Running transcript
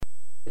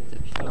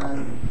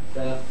عن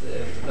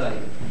داي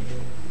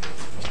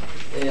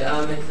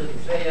آمد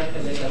فريق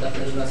اللي كتب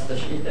الراس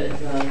تشكيل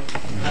إنسان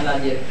على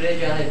دي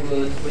فريجة هاي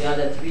بود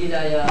قيادة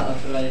ولاية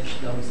أفراد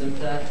شلون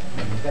سمتا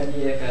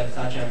كديه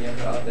كتاجم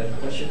يقرأ در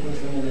خشت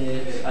مسلمي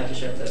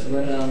أكشفت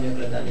الورم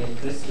يقرأ دانيال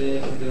كريسبي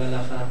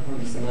ودولاخا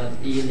مسلمات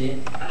إيلي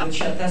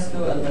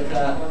وتشتستو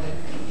البته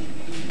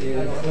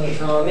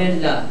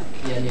كامل لا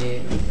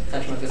يعني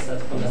خشمة قصة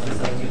خلاص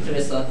مثلا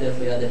ترسات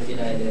قيادة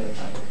ولاية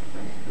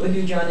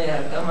ودي جاني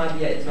أما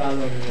دي إتران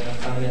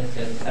خامل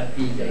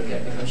تربية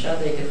كيف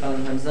مشاهدة كيف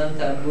همزان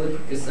تابود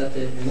قصة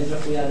مدر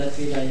قيادة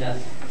ولاية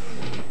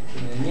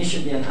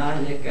نشد يعني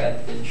أهلك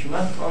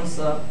شمات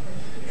خمسة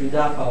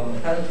جدافة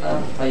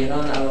وخلقة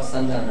خيران أو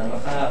صندانة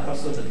وخا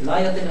فرصوت لا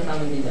يطيل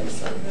خامل دينا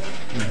بسان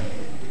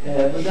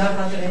بدا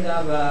خاطر إذا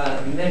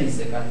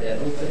بمريسة كاتر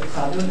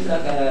وخادوت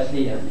لك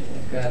ديا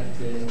كات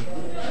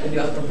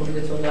اللي أخطر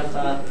فقدتون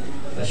لك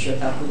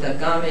الشتاء كوتا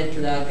كامت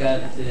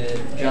لك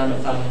جانو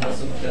خامل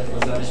فرصوت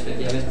وزارش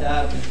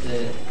بديابتا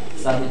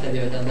ثابتة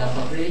بيوتا دا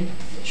فقري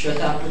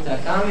شتاء كوتا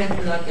كامت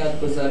لك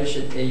گزارش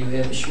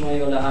ایوه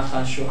بشمایل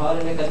آخر شهر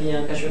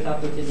نکدیان که شتاء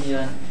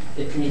کودیان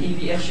اتنیهی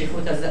بی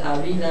اخشیفوت از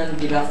آبیدن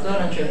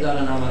بیرفتارن چه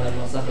دارن عمل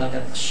موثق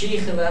لکت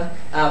شیخ و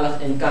آوخ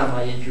انکام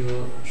جو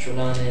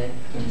شلان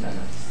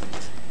اینترنت.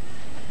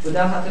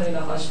 بوده خاطر این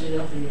خاشلی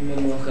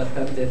من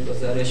مخاطب دید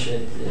گزارش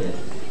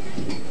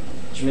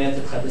جمعیت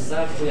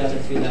خدسار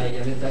قیادت ولایه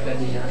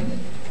بتکدیان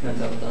من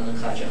تبدان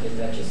خارج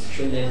خداجس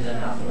شله لن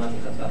عفونات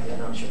خطاب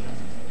یادم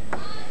شد.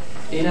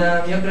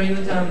 اینا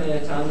یکرایوتم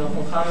تانو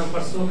خام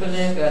پرسو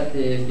کله قد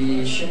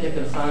بیشنه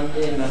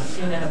پرخانده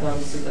مخینه هدام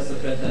سیتا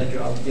سپرتا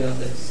جوابیات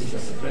سیتا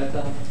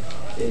سپرتا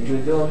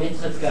جودو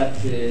میتخد کرد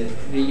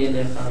ویل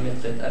خامت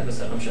خد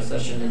اربس رقم شسر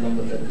شنه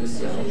نمبر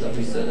دوسیا خمسا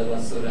بیسا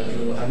دواسورا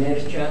جو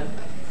امریکا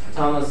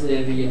تاماز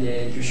ویل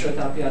جو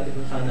شتابیات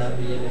بخانه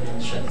ویل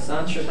من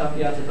شدسان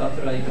شتابیات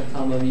تافرایی که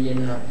تاما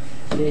ویلنا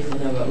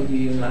لیخنا و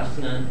اودیونا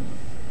اخنان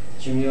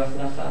جمعی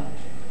اخلاقا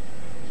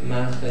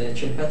مخ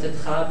چلپتت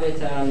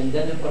خابت من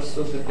دن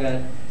فرصوف که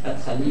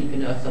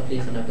اتخلیقنا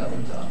اتخلیقنا که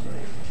انت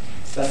آخره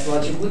بس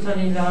واجبوتان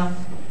ایلا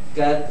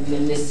قد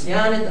من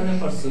نسيانة أنا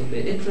فرصوفة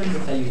اترن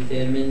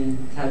جخيوته من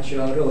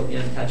تجارب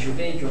يعني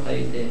تجربة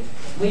جخيوته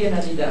ويا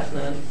ندي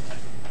داخلنا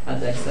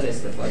حتى أكثر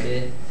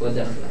استفاده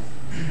ودخله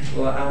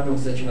وعنو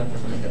زجمة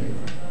تخنه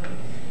كريمة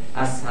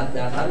از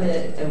حداقل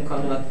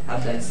امکانات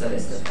حد اکثر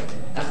استفاده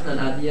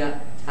اخنا عادیه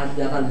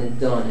حداقل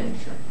دانه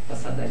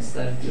بس حد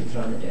اکثر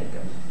یوترانه جای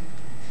کنه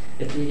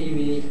اتلیهی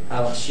بی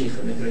اوق شیخ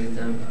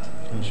میگریدم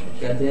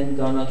کردن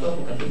داناتو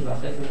کتیب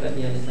وقت میکرد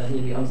یعنی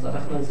تنهیری امزا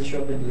اخنا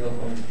زشو بدیو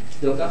خون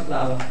دوکخ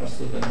لعوق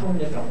فرصوبه هم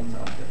نفرمون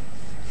تاکر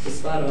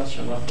اسفار وقت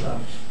شما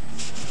خلاف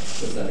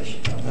گزارشی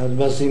تاکر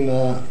البسیم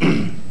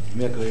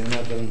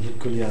میگریدم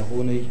كل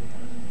يعقوني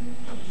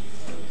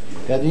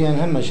كديان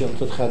هم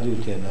شرطة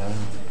خدوتي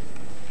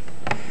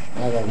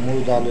هذا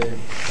مود على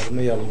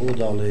برمية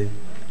الغود على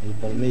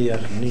البرمية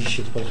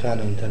نيشت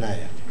بالخانة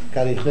وانتنايا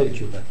كاري خلال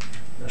شوفه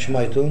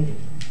شمايتون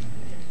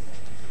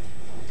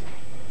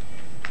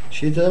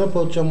شي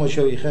تربو تجمع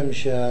شوي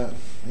خمسة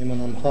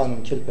إيمان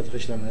أمخانم كلبة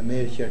غشلة من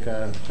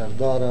أمريكا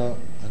كخردارة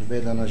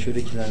أربيدنا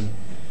شريكنا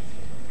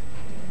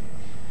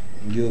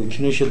جو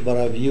كنيشت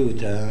برا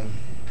فيوتا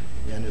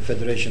يعني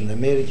فدريشن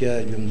أمريكا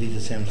يوم ديتا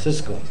سان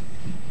فرانسيسكو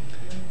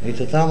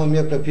تمام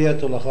يبقى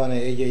بياتو لخانة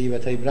إيجا إيبا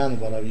تايبران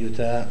برا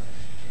فيوتا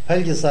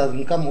هل صاد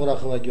مكم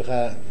أراخوا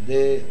جوخا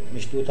دي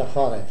مشتوتا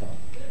خارطة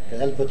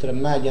البتر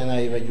ما جانا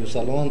إيبا جو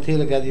صالون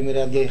تيلا قادي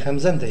مراد جاي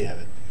خمزن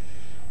تيابت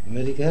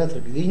أمريكا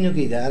هاترك دينو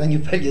كيدا أنا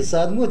يبقى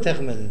صاد مو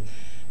تخمد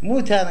مو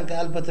تانا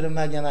كالبتر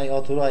ما جانا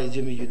أطوراي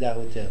جمي جدا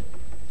هوتيل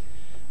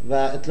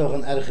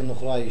واتلوغن أرخ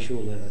النخراي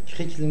شوله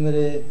خيك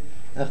المري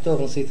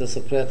أختوغن سيتا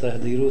سبريتا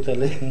هديروتا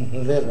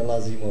غير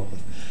لازم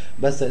أخذ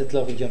بس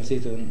اتلوغن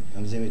جمسيتون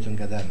أمزيميتون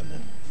قدامنا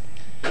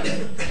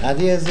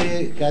هذه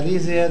زي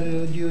كاريزي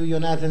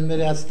يونات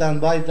المري أستان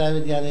باي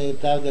تاود يعني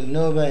تاود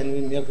النوبة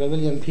إن يقرأ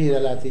ويليام بير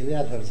لاتي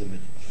لا أفهم سمت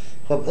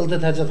خب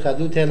قلت هجت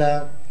خدوتي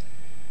لا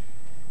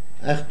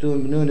أختو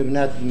بنون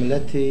بنات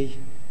ملتي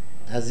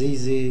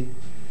عزيزي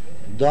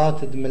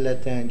ضاطت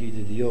ملتان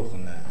جديد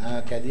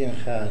يوخنا كادين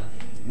خا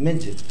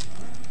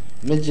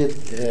مجد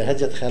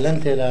هجت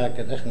خلنتي لا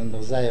كد أخنا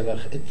نغزايا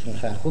بخ اتن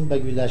خا خب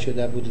بقولا شو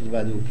دابوت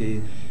دبادوكي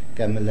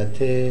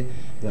كملتي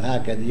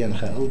وهكذا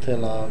خلت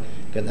لا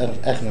قد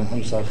أخنا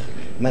أمسخ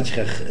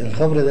متشخ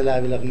انخبر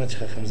دلابي لك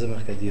متشخ خمزمخ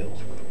كديو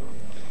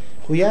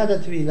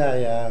خيادة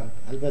ولاية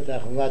البته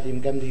أخواتي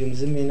مكمل يوم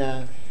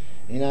زمنا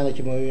إن أنا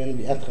كموين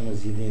بأتخم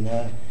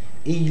الزيدينا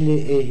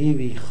إيلي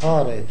إيهيبي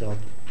خارطة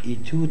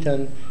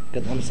إيتوتن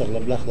قد أمسخ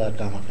لبلخ لا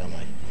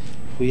كاماي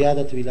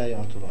خيادة ولاية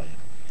أطرايا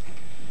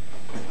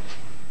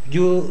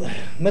جو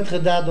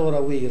متخدا دورة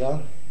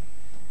ويرا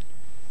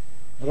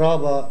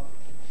رابا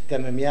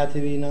كمميات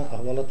بينا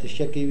أهولت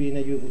الشكي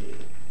بينا جو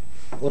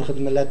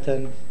أرخد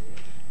ملتن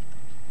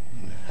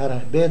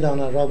هره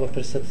بيدانا رابا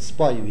برست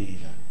سباي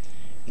بينا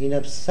إنا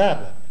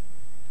بسبب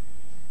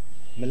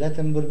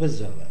ملتن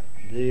بربزة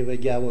دي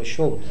بجاوة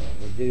شوطة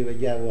ودي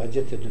بجاوة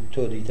هجت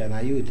الدكتوري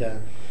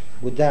تنعيوتا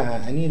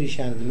بوداها أنيري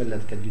شان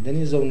الملت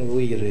كدودني زون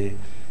ويري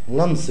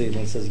لنص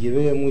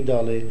جيبه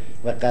مودالي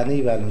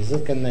وقانيبا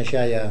لنزد كان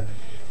نشايا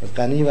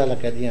وقانيبا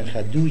لكديان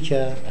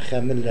خدوكا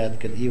خاملت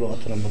كد إيوه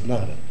أطرم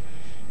بالنهر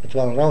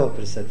اتوان راوة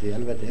برستي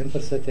البته إن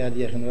برستي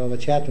هذه خن راوة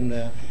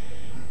شاتمنا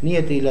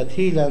نيتي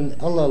لتيلا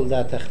الله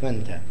لا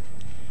تخمنتا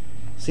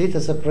سيتا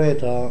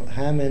سبريتا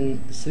هامن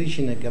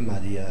سريشنا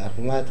كمادية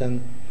أخواتن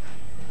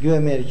جو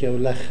أمريكا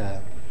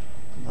ولخا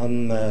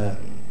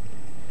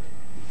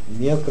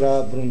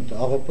ميقرا برونت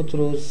أغا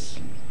بطرس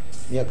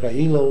ميقرا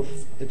إيلوف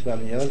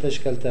اتوان يوالتا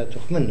شكالتا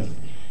تخمنن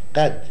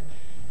قد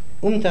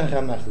أمتن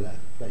خمخلا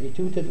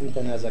فإتوتت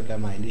أمتن هذا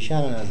كماي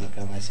لشانا هذا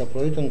كماي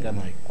سبرويتن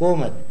كماي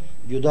قومت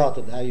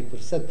جداتت أي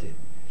فرصتي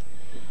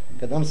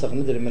قد أمسخ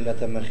مدري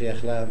ملتا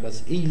مخيخلا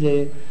بس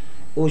إيلي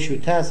وشو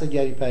تاسا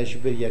جاري باش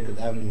بريا قد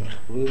أمن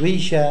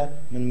ويشا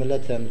من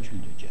ملتا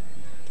مجلدوجا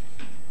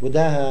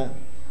وداها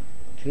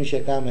كنوشا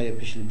كاما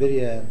يبش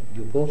البريا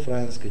جوبو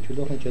فرانس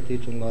كتولوخن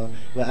جاتيتون الله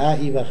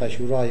وآئي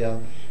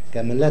وخشورايا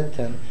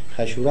كملتا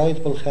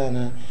خشورايت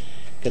بالخانة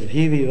قد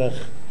هيوي وخ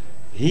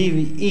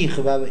هيوي إيخ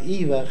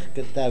وإي وخ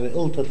قد تاوي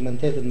ألطت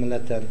منتيت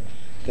الملتا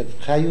قد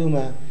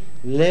خيوما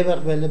لبغ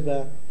بلبا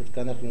قد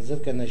كان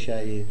نزد كان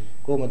شاي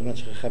كومد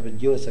متش خبد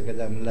جوسا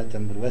قد ملتا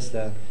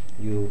بالوستا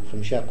يو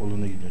خمشا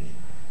قولون يدوني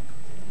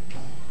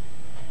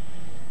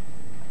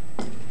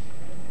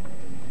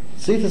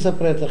سيتا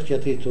سبريت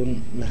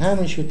اختياتيتون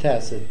مهامن شو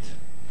تاسد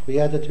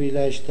قيادة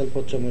ولاية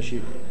تلبوتشا ماشي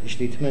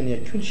اشتي 8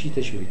 كل شي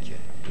تشويكا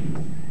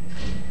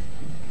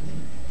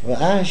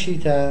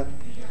وآشيتا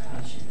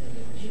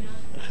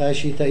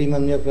خاشيتا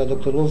إيمان يقرأ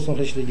دكتور وولسون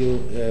خشلي جو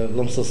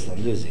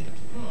لمصصلن دوزي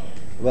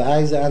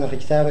وعايزة أنا في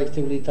كتاب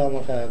أكتب لي تامة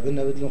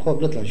قلنا بدلن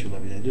خوب لطلن شو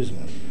ببدا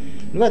دوزمان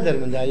نبدر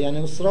من ده يعني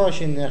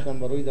وصراش إن إحنا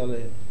برويد على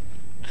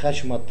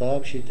خشم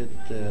الطاب شيتت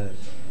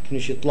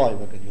كنيش طلاي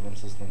بقى دي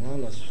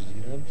لمصصلن لا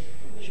سوزيران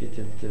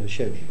شيتت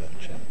شبي بقى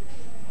شان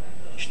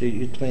اشتي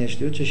يتمنى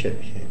يشتي شبي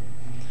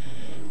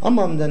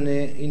أما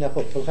مدني إنا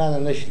خوب في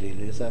الخانة نشلي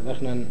لسا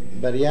إحنا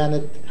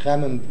بريانة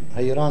خامم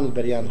هيران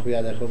البريان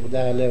خويا ده خوب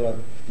ده لوا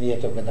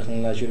نيته قد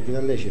دخلنا لا شركة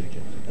لا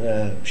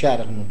شركة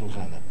شارك من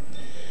الخانة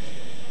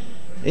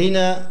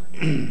هنا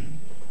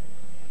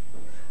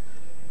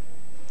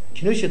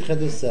كنوش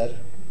تخد السر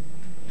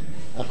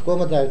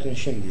أخكومة داوتن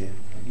شمية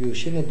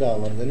يوشين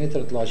الداور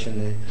دنيتر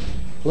طلاشني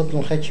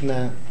خلطن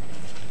خشمة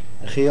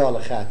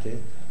خيال خاتي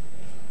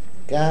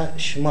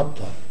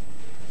كشمطة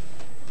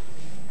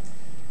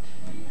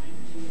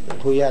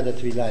قيادة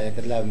ولاية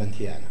كدلاو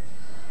منتيانا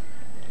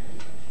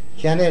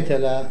كانت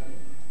لا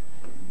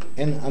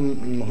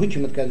إن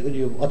هجمت كاد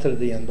أديو بأطر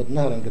ديان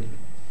بدنهرن قد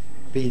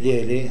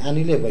بيديلي أنا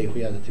ليه باي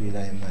قيادة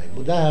ولاية معي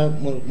وده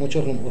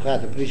مشوخن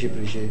بخاطر بريشي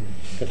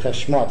كد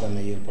خشمات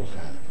أنا يير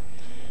بالخانة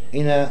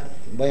إنا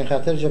باين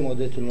خاطر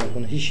جمودت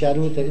المرخون هي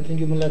شاروتا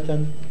إتنجو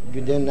ملتن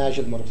جدين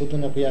ناجد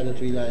مرخوتنا قيادة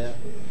ولاية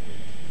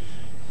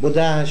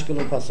وده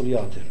هشكلهم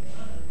فاصليات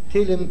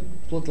تيلم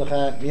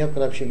تطلقها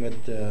ميقرب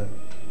شمت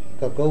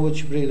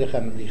كاكوتش بريلة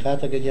خمدي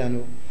خاطة جانو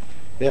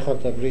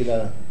بيخرط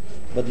بريلة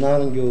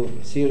بدنارن جو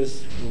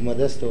سيرس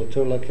ومدستو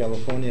تورلا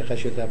كاليفورنيا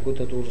خشيتا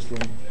كوتا تورسلون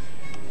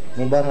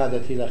منبار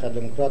هذا تيلا خا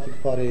ديمقراطيك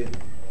باري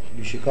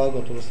بشيكاغو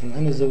تورسلون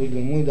أنا زوج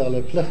المويد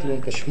على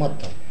بلخلون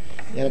كشمطة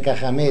يعني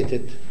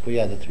كخاميتت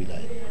قيادة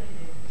ولاية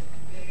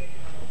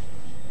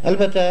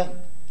البته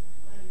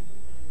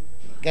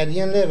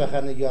قاديان ليه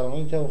بخاني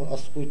جارون تو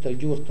أسقوي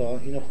تجورتا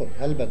إنه خب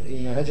البته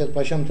إنه هجت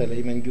باشمت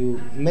لي من جو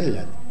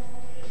ملت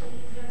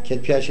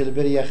كد بياش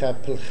البرية خا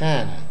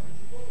بالخانة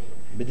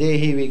بديه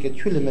هي كد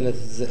كل ملت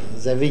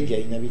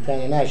زوجة إنه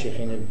بيتاني ناشخ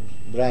إنه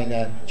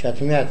براينا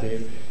شاتمياته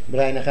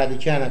براينا خادي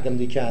كانا كم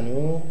دي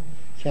كانوا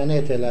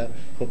كانت لا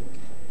خب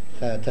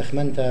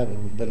تخمنتا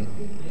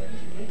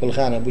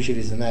بالخانة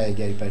بوشري زنايا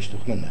جاي باش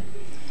تخمنها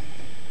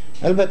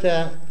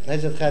البته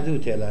هجت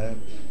خادوتي لا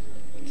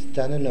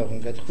تاني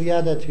نوخن قد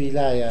قيادة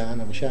ولاية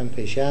أنا بشام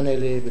بيشان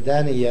اللي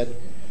بدانية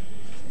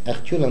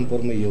أختلهم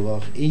برميو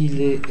واخ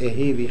إيلي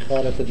هي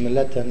بخارة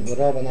الملتن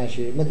ورابا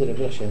ناشي مدري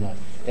برخشنا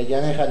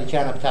كجاني خالي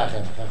كان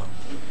بتاخن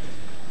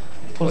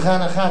كل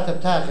خانة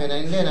خاتب تاخن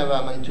إن لنا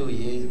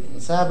بامنتوي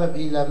سبب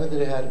إلى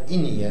مدري هر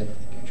إنيت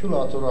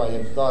شو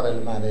أطراي بدار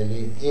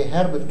المالي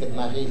إيه هربت كد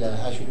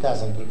مغيلة أشو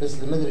تاسن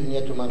بس المدري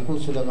إنيتو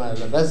منقوص لما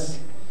بس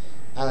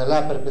أنا لا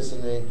بربس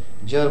إني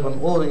جربن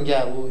أورن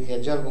جابو يا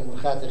جربن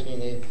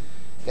خاتخيني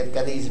قد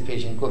كديز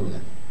بيشن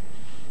كلها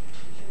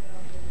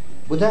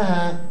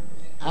بداها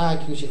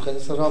كنوشي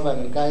تخلص الرابع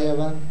من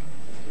كايبا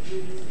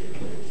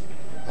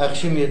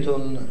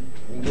أخشميتون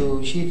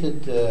دو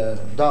شيتت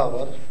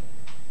داور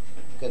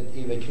قد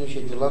إيبا كنوشي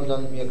دو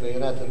لندن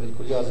ميقريونات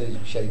بالكلية زي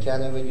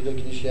شركانا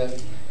وجدو كنوشي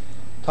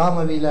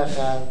تاما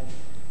بيلاخا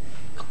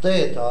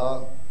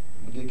قطيطة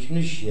دو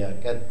كنوشي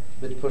قد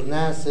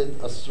بتبرناسد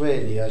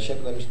أستراليا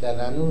شكلها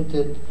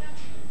مشتغلانوتت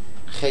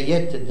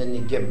خيّت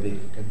الدنيا جنبي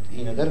كنت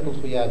إنا درب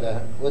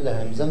الخيادة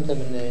وده همزمت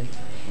مني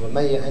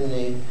وميا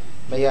أني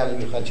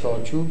ميال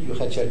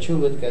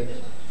يخدشارشوب كنت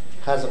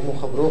خازق مو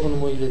خبروهن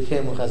مو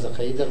يلتهم وخازق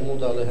خيدق مو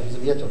دالي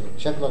همزميته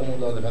شكلك مو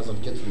دالي خازق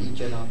جت في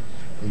إيجانا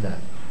من ده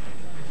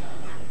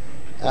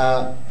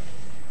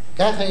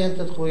كاخي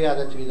أنت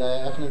قيادة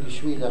ولاية أخنا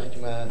بشوي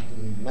لختما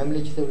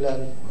مملكة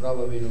بلاد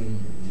رابا بينهم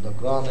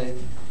دقراني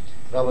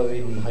رابا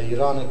بينهم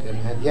هيرانك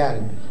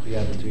هديان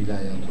قيادة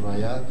ولاية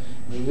ترايا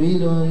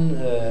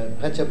بيلون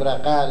هتش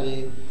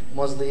براقالي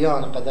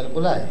مصديان قدر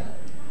قلاية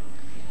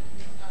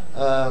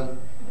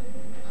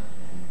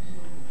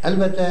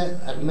البته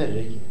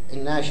أغمري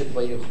الناشط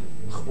بي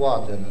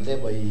إخواتنا اللي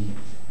بي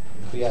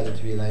قيادة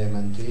ولاية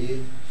منتي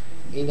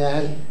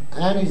إنا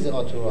أنا إذا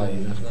أتراي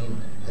نحن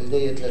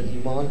الدية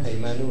للإيمان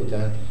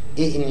هيمانوتا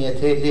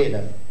إنيته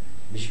ليلة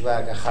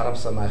بشباك خرب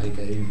سماخي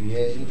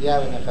كأيوية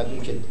إندياونا خد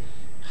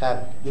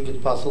دوكت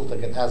باصلتا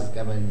كت أز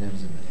كمان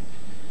نمزمه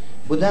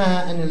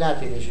بداها أن لا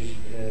تنشش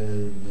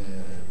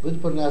بود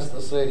پر ناس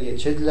إسرائيلية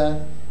تشدلا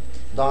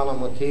دانا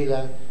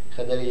موتيلا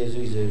خدري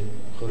يزويز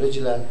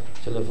خرجلا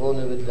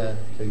تلفون بدلا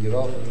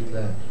تلجراف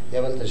بدلا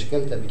يبل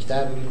تشكلتا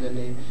بكتاب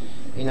بدلني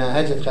إنا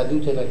هجت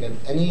خدوتا لكن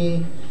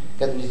أني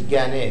قد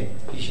جاني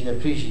بيشنا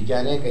بريشي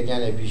جاني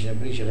كجاني بيشنا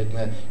بريشي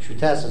ختمة شو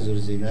تاسع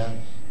زرزينا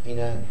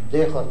إنا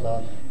ده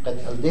خطا قد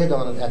الده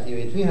دانا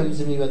أتيبت فيها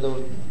مزمي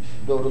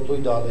ودور طوي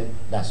داله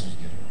داسوس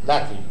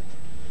لكن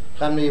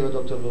خمني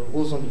بدكتور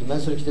أوسم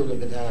بالمنصور كتب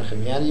لك أنا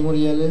خمياني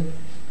مريالة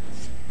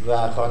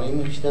وخاني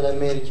من كتاب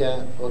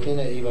أمريكا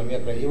وكنا إيوان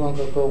يقرأ إيوان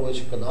كوكوش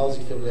قد أوز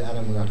كتب لي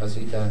أنا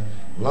ملاحظيتها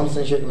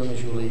لمسن شكل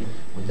مشغولي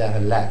وده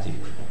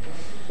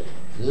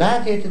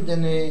لاتي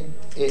تدني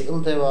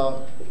التوا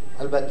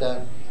البته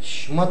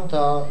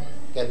شمطة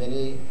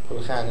كدني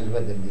بالخان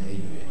البدر من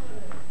أيوة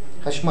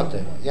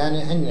خشمطة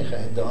يعني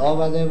عندنا الدعاء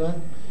بعدها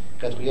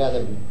قد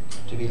قيادة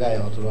تبيلاي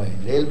أطراي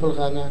ليل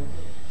بالخانة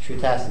شو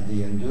تاسد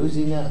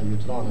يندوزينا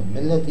المتران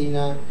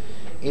ملتينا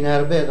إن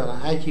هربيدنا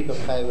عايشي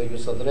بخايبة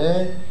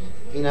يصدره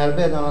إن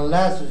هربيدنا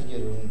لا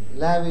سجلون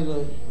لا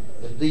بيلو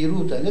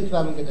ديروتا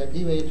لتفا من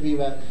كتابيبا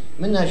يتبيبا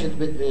من ناشد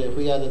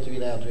قيادة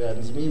تبيلاي أطراي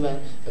نزميبا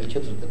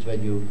الكتر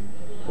تتوجه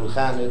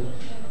بالخانة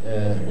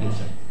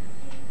إنسان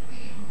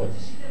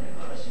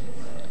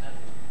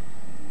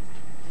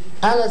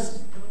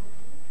ألس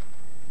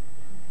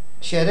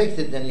شاركت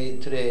الدنيا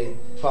تري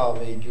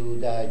فاوي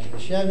جودا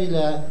كنشابي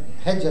لا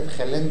هجت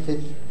خلنت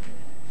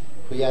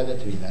قيادة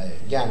ولاية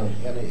جانو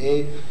يعني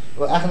إيه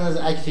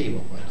وأخنا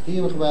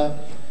أكتيبه خبا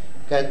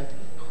كد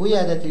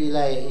قيادة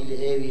ولاية اللي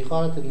إيه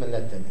بخارة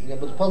الملتن إن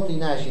بتبلطي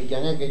ناشي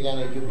جانا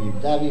جوبي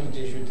بدابي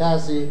ختي شو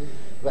تاسي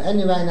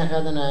وأني باينا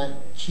خدنا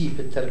شيء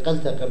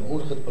بالترقلتة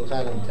قبول خد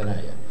بالخانة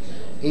متنايا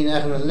إن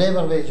أخنا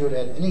الليبر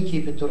بيجولين إني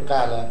كيف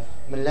الترقالة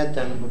من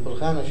لتن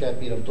بالخانة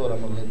شابير بطورة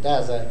من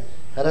الدازة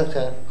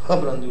هردخ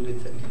خبرا دولت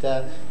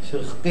بتا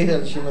شو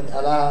خقيرة شمد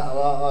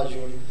ألا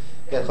آجول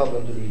كان خبرا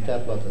دولت بتا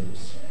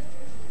بطلوس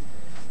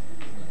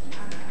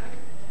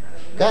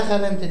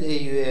كاخلنت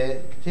الأيوة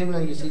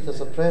تبلن جسيتا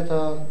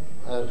سبريتا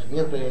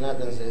خمير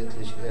بريونات نزلت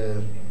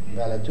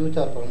على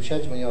تويتر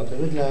برمشاج من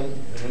يعتبرنا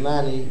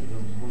روماني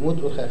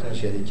بموت أخاخنا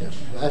شركة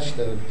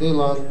وأشتغل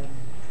طيلان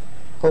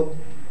خب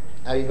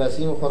أبي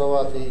باسين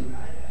وخرواتي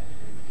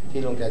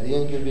تيلون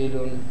كادين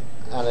جبيلون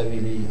على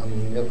بيلي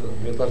أم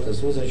يقرت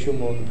سوزن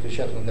شومون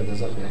كشخن كذا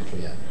زخم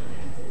الخيال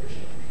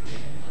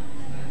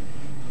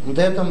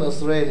مديتم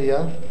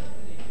إسرائيليا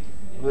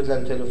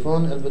بدلن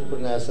تلفون البت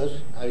برناسر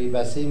أبي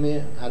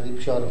باسيمي هذه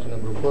بشارة خنا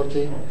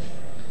بروبورتي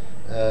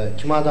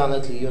كما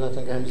دانت لي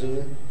يوناتن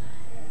كهمزوه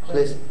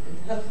خلص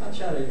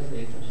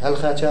هل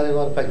خاتشاري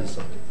وار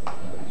باكستان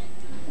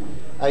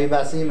أبي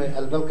باسيمي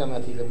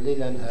البلكماتي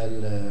لبليلن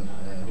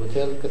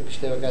الهوتيل كنت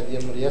بشتغل قاعد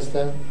يوم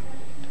رياسته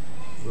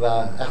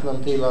وإحنا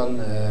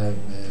مطيلان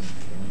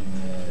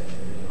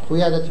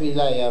قيادة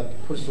ولاية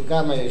فرصو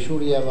كاما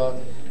شوريا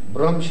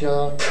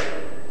وبرمشا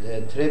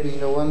تريبي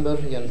نوفمبر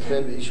يعني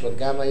تريبي إشوات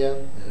كاما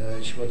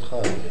إشوات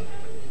خارجة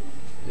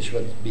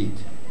إشوات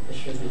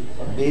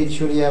بيت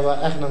شوريا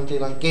وإحنا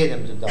مطيلان كيدم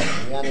تدعم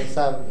يعني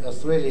صار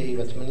أستراليا هي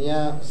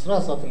بتمنيا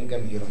سراسة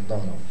مجمعيرا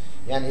دانو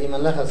يعني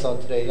إيمان لها صار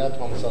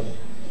تريلات وما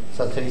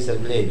صار تريسر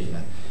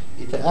بليجنا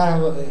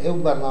إيه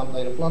برنامج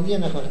أيروبلان دي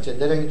نحن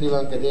درين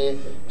تيلان كده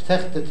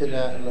بتختت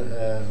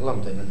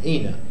لمتنا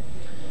إينا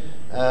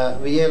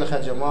ويا لخ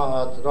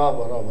جماعات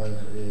رابا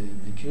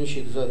بيكون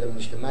شيء زاد من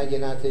الاجتماع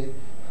جناتي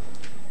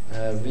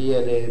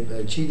ويا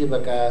لشيء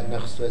بقى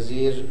نخست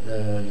وزير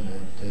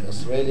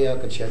أستراليا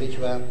كشريك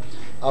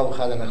أو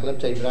خالد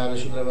نخلبت إبراهيم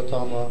شو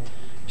ربطامه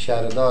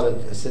شهر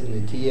دارت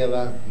سيدني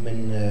تيابا من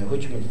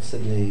هجمة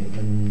سيدني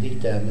من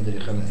ديتا مدري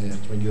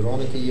من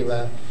يورون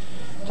تيابا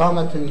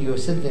طامت يو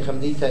سيدني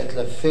خمديتا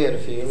اتلا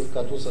فيرفيلد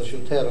كاتوصل شو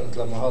تيرن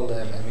اتلا محل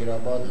امير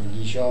اباد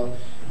الجيشا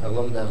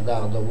اغلم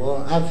دغداغ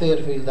دوا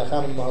فيرفيلد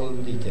دخل محل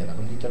مديتا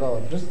خمديتا راو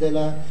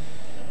برسدلا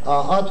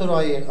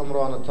آتوراي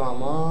الامران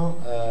تاما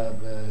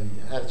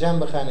ارجان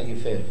بخانه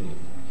فيرفيلد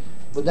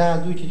بدا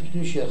دوچ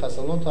كتوشي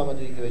خاصلون تاما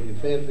دوی که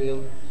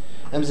فيرفيلد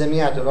هم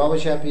زميات راو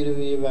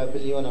شابيروي و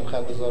بليون هم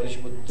خلق گزارش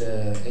بود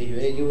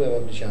ایو و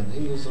بلشاند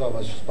انگلیس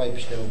راو سپای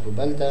پشتم کو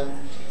بلتا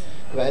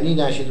وأني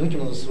ناشد وجه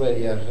من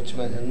إسرائيل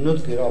ختم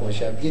النطق رابع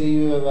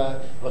شابيري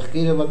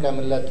وخير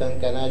وكملة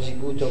كناجي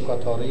بوتو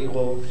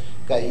كتاريخو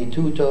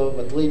كايتوتو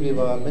بطليبي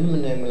ومن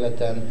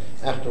ملة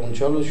أختون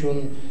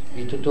شلشون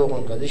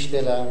يتوتوهن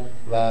قديشتلا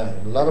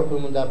ولاربو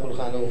من دابل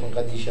خانوهن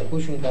قديشة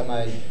كوشون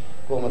كماي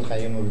قومت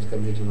خيمة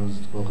بتكبلتون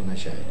وزتكوخن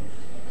شاعر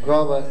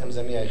رابع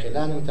همزمية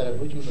خلانم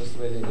طرف وجه من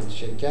إسرائيل قد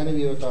شركاني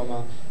بيو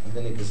تاما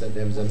مدني كسد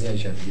همزمية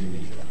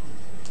شابيري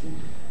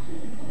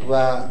و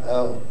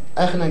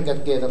اخنا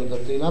قد قيدم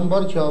درديلان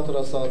بركي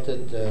عطرة صاتت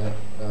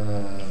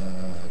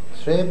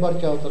تري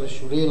بركي عطرة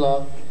شوريلا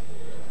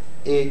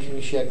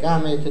كنشيا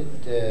قامت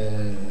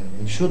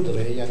مشودرة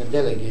يعني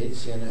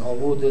ديليجيتس يعني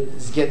عبودت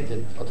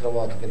زجدت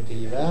أطروات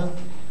كتيبة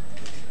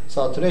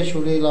صاتري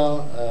شوريلا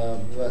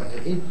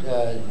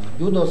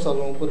يودو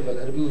صالون قرب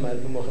الأربعين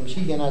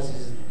 54 جنازة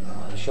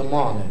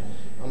شمانة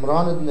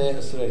أمراند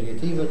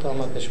إسرائيليتي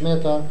وتاما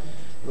كشميتا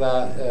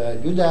و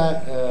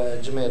جدا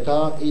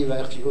جمعتا ای و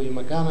اختی اوی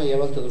مکامه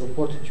یولت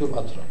رپورت چول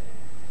اطرا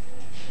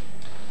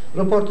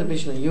رپورت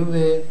بیشن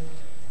یوه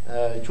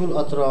چول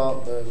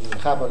اطرا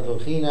خبر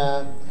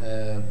دوخینه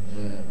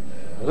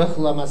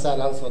رخلة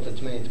مسائل هل صوت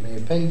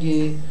 8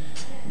 پنجی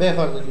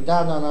بخورد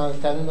دادانا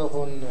تنینو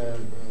خون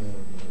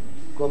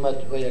کومت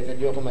و یک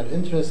یوخمر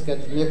انترست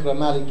کد میکرا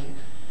مالک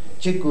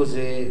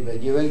چیکوزه و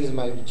جیولگیز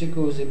مالک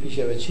چیکوزه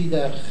پیشه و چی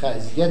ده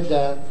خاز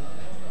جده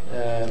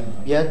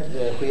بیاد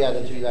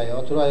قیادت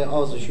ولایات رای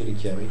آز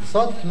شریکه بید.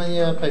 صاد من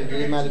یه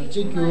قبلی مالک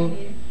چیکو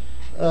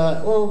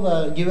او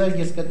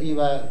جیورگیس کد ای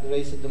و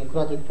رئیس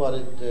دموکراتیک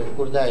پارت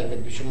کردایی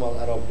کد بشمال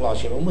عراق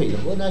پلاشه و میله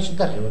و ناش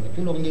دخل و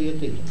کلو من یه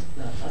تیل.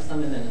 نه اصلا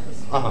من نه.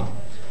 آها.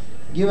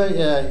 جیور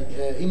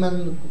ایمن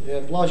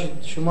پلاشه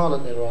شمال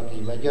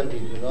عراقی و جربی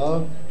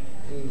دلا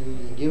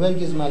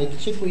جیورگیس مالک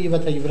چیکو ای و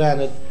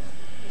تجربه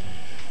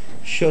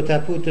شو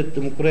تابوت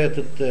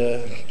الديمقراطية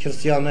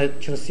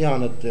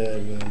كريستيانة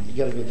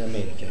جربي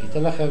أمريكا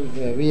يتلخى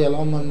ويا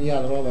الأمن يا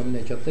الرابع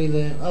من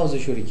كطيلة أوز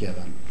شركة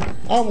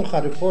أو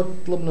مخالفات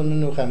طلبنا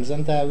منه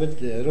 5 تعبت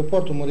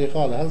ريبورت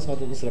مريخالة هل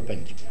صارت الأسرة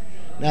بنك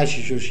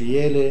ناشي شو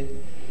شيء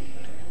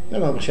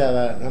لما بخشى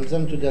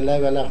همزمت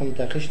دلائي ولا خم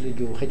تخش لي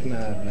جو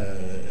ختمة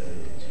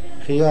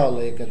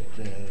خيال كت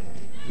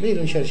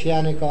ميلون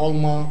شرشياني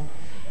كألما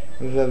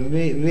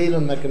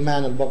ويلون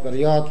مكمان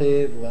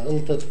البقرياتي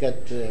وقلتت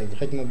كت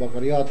ختمة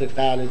بقرياتي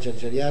قالت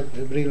شريات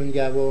بريلون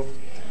جابو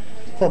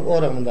خب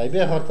أورغ من داي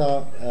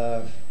بيخورتا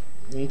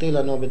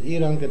نطيلا نوبة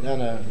إيران كت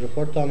أنا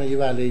ريبورتانا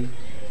يوالي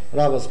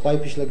رابا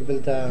سبايبش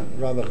لقبلتا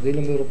رابا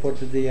خديلهم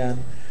بريبورت ديان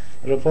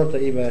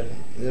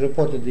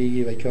ريبورت دي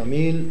إيبا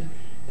كاميل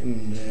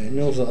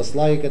نوزة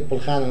أصلاي كت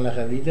بالخانة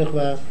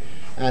لخويدخ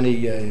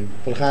يعني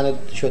بالخانة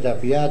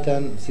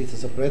شوتابياتا سيتا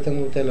سبريتا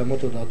موتيلا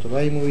موتو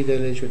داتوراي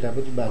مويدة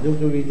شوتابوت بعدوك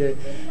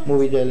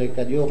مويدة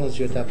كد يوخنز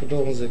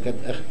شوتابوتوخنز كد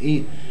أخ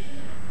إي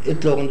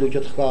إتلوغن دو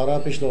جت خقارا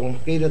بيش لوغن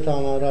خقيرة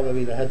تاما رابا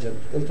بيلا هجر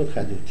قلتو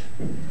خدوت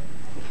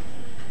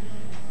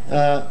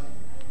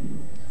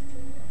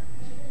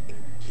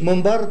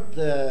من برد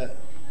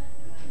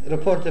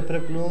ريبورت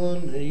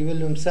بريكلون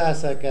يولو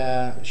مساسا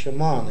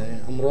كشمانة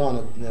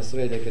أمرانة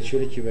نصرية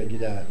كشوريكي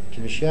بجدا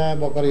كلشا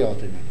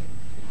بقرياتي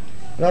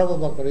رابط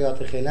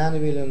بقريات خيلاني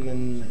بيلن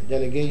من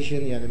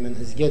delegation يعني من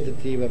إزجاد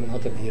التيبة من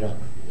أطب إيران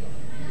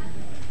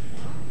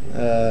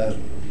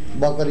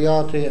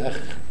بقريات أخ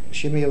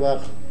شمي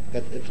وقت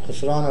قد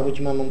خسرانة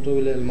وجمع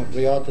ممطول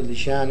المقريات اللي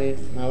شاني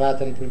ما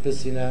واتن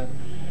بالبسينا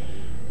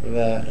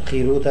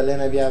وخيروتا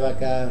لنا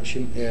بيابكا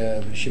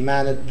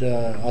شمانة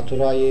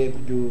أطراي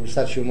دو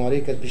سر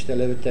شماري كد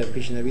بيشتلبت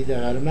بيش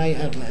نبيدا عالماي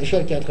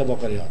شركة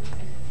بقريات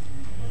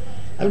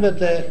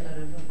البته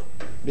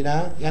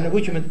بنا يعني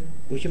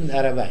وش من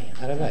عرباي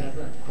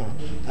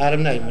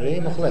عربناي مري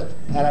مخلط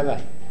عرباي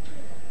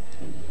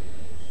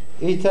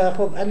إيتا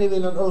خب أنا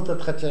بيلن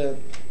قلت خت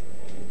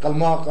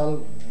قلماقل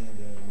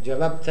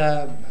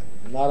جوابتها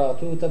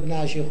مراتو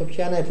تبناشي خب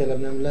كانت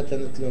لما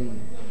ملتنا تلم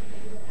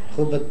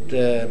خبت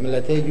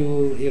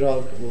ملتيجو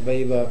إيراق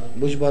وبيبا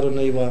بجبر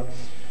نيبا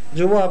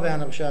جواب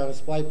يعني بشان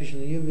سباي بيش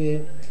نيوبي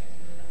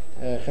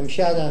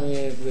خمشاد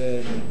يعني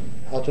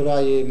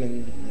أطراي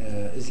من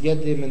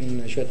إزجدي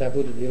من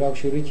شوتابود العراق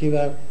شوريكي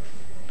و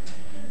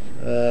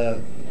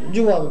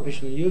جواب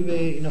بيش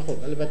نيوبي إنه خب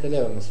البته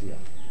لا المصريان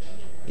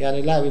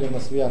يعني لا بين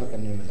المصريان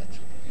كان يملت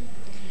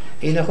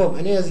إنه خب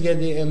أنا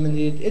إزجدي من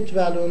يد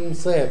إتبالون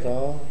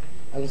صيتا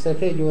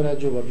المصيتي جورا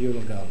جواب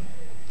بيولون قال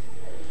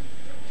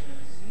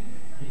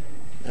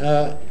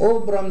او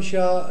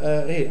برمشا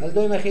هي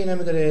الدوي مخينا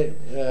مدري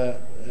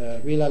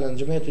بيلالن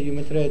جمعت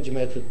يومتري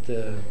جمعت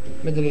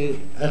مدري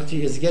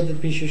اختي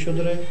ازجدت بيش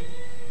شدره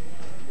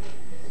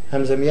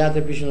همزميات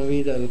بيش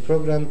نويد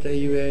البروجرام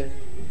تايوه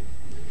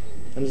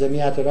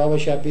همزميات راو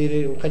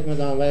شابيري وختم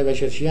دان واي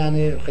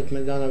بشرشياني وختم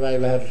دان واي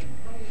بهر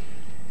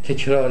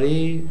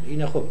تكراري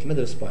اينا خب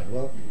مدرس باي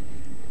و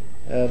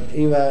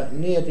ايوه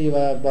نيت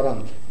ايوه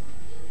برانت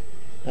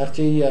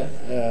اختي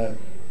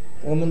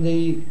ومن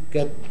دي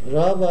كت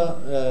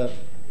رابا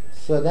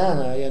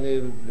صدانا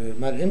يعني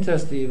مال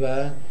انترستي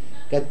و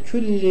كت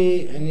كل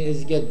يعني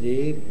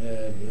ازجدي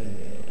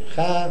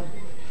خا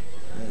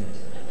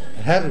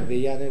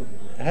هربي يعني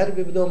هرب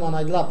بدو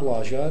ما نجلا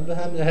بلاشا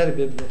هم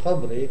هرب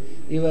بخبري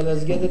يبقى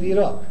لازجد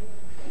العراق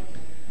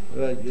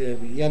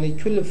يعني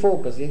كل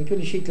فوكس يعني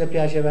كل شيء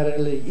تلبياشه بهر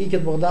اللي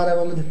يجد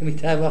بغدارة ومدن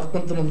متابع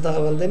كنت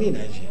متابع دنين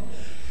هالشيء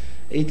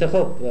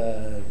يتخب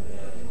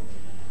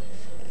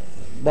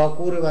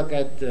باكور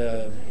وقت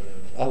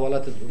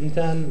أهولات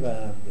الأمتن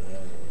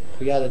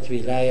وقيادة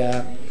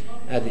ولاية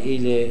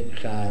أدئيلي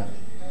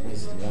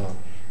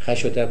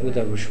خشوتا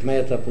بوتا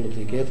وشميتا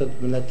بوليتيكيتا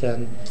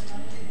ملتن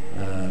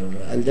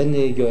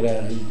الدني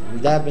جورا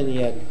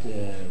دابنيات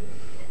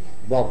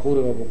باكور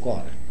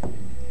وبقارة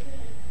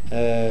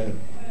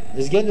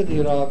ازجدت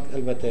العراق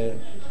البته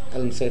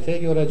المسيطة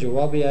جورا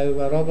جوابي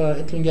أيوة رابا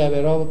اتلن جابي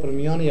رابا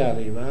برميان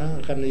يالي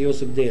و خمنا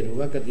يوسف ديرو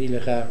وقت إلي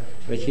خا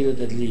وكيل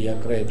تدلية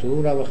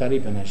قريتو رابا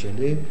خريبا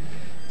ناشلي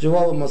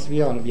جواب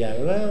مصبيان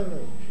بيالي و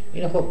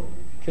إنا خب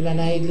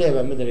كلنا هيد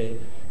ليبا مدري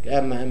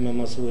أما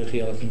مصوي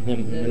خيارات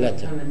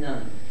ملتا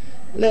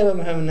ليبا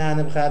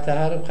مهمنا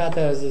بخاتها هرب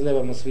خاتها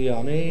ليبا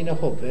مصبياني إنا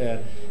خب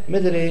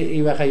مدري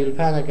إيوا خيل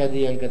بانا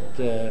كديان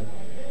كت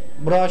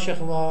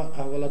براشخ و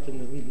أهولات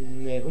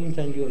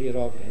أمتن جو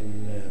العراق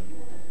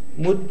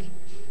مد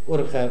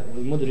أرخى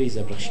مد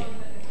ريزة برخشين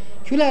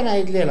كلنا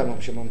هيد ليلة ما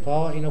بش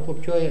منطقة إنا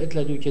خب كوي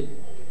اتلدو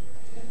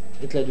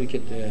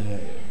كت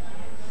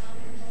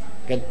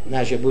قد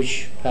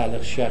ناجبوش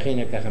فعل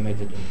شاخينة كخميت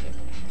الأمتن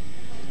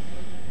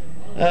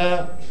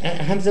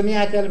هم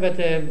زميات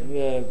البته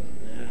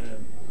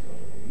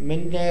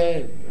من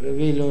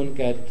ويلون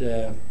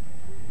كت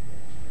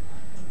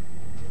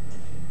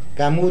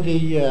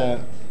كمودي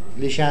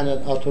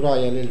لشانت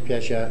آتورايا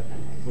للبياشا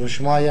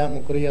رشمايا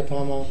مكرية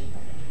تاما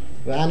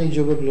وأنا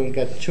جواب لون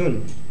كت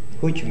شون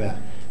حكمة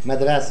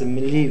مدرسة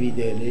ملي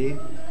فيدالي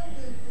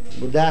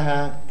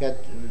بداها كت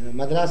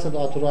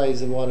مدرسة آتورايا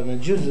زوارنا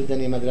جزء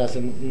دني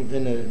مدرسة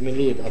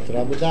ملية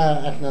آتورا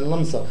بداها احنا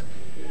لمسخ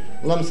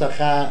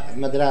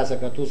مدرسة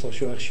كتوصل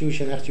شو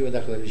أخشوشن أختي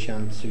ودخل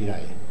لشان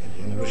سويراي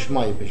يعني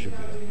رشمايا بشوفه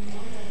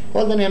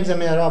قلنا هم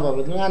زمان رابع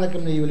بدل أنا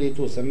كم نيولي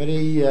توصل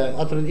مري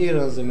أطرد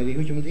إيران زي مري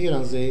هجوم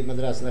إيران زي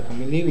مدرسة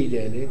لكم اللي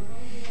ويدالي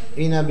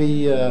هنا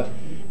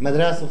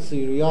بمدرسة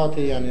صيريات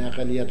يعني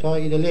أقلياتها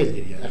إلى ليل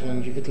دريا إحنا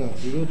نجي إتلان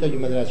صيروتا جو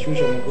مدرسة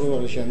شوشة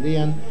مقرورة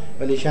لشانديا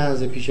ولشان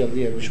زي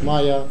بيشالدية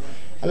رشمايا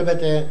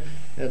البته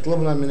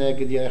طلبنا من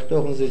قد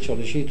يختوخن زي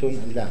تشالشيتون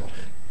الدامخ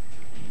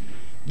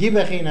جيب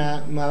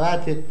أخينا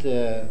مواتت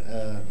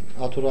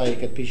آتوراي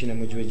كت بيشنا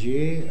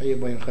مجوجي أي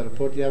باين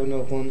خربورت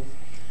يابنوخن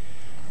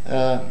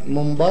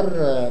منبر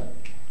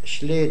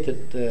شليت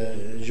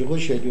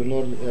جغوشة جو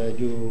نور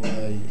جو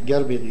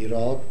قلب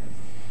العراق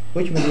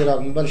هجم العراق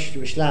منبرش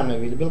بشلامة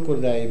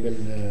بالكرداي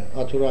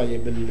بالآتوراي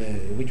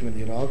بالهجم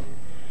العراق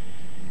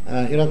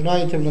العراق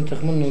ناي تبلن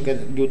تخمنن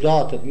جو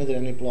داتت مدري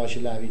أني بلاش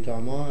لاعبي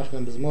تاما احنا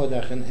بزمو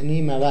داخل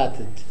أني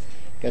مواتت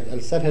قد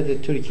السرحد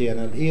التركي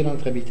أنا الإيران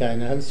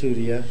تخبيتاينا هل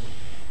سوريا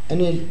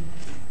أني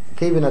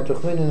تيبنا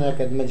تخمننا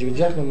قد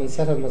مجبجاخ من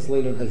سرحد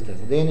مصليل الألتر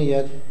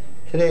دينيات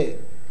تري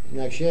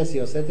ناكشية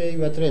سياسته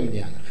وتري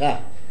مليانة خا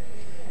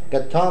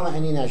قد تام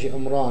أني ناشي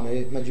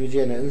أمراني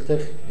مجوجينا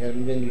التخ يعني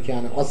من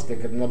كان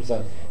أصلك قد نبصر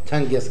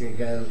تنقص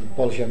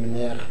كبولشة من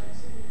نيخ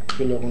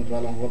كله كنت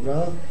والله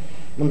غبرها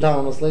من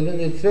تام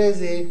مصليلين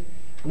تريزي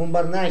من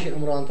برناش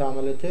أمران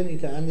تعملتين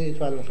يتعني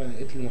يتفعل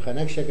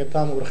خناكشة قد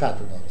تام ورخات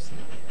الدارس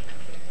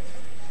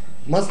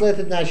مصلية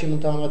الناشي من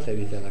تامتها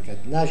بيتنا كد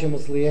ناشي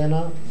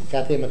مصلينا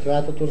كاتي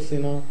متواتة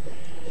ترسينا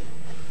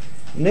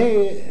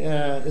ني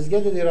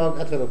ازجد العراق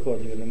أتى ريبورت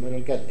لما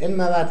كد إن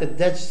موات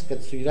الدجس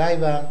كد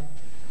سويرايبا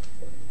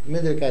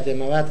مدر كاتي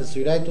موات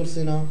السويراي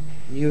ترسينا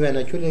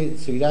يوانا كل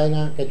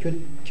سويراينا كد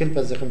كل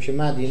بز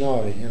 500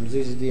 دينار يعني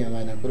زي دي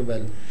أنا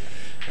قرب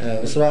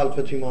إسرائيل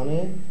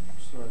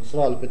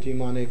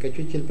بتويمانه كد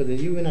كل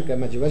بز يوانا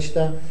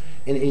كمجبشتا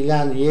إن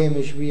إعلان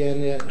يمش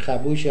بيه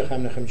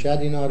خابوشة 5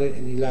 دينار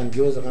إن إعلان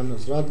جوز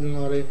 5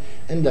 دينار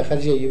إن ده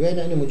خرجة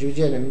يوانا إن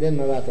مجوجينا من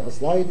موات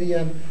أصلاي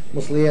ديان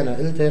مصلينا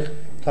التخ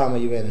تام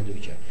يوانا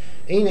دوشة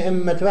إن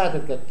إما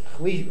تبعتك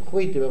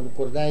خويت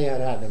بكرداية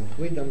هذا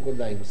خويت أم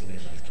كرداية مصلينا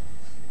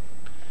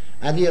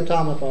هذه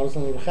تام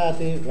طارسنا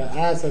الخاتي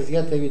وأساس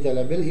يتبي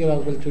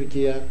بالعراق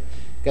بالتركيا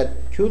قد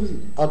كل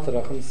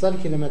أطرة 5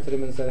 كيلومتر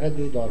من سرحد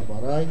دار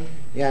باراي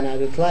يعني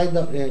هذا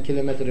 3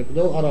 كيلومتر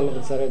بدو أرى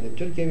لغة سرحد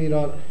تركيا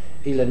والعراق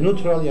إلى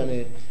نوترال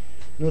يعني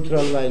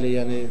نوترال وايلي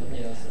يعني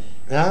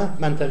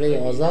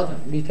منطقة آزاد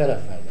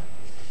بطرف هذا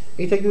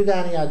يتجود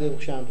يعني هذه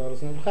الخشام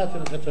طارسنا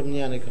الخاتي أطرة من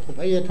يعني كخوب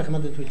أي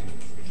تخمد توجه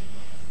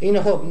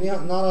إن خوب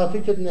نرى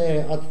توجد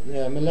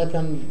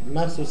ملة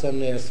مخصوصا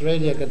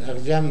إسرائيل قد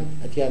أخجم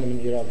أتيان من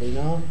العراق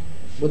هنا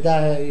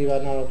بدها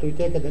نرى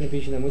توجد قد أنا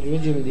فيشنا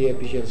مجوجي من دي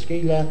بيشل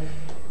سكيلة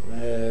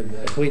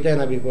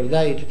خويتنا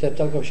بكرداي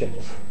تتبتلك بشكل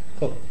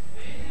خوب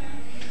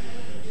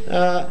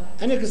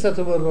أنا قصة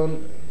تبرون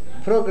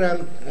بروجرام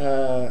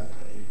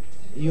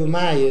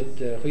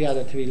يومايت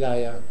قيادة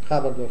ولاية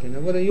خبر دوخينا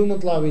ولا يوم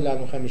طلع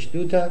ولاية خمس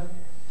دوتا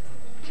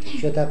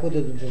شتاكوت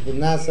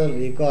بالناصر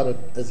لإيقارة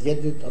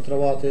أزجدت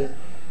أطرواتي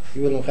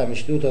يقولون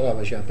خمس دوتا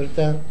رابع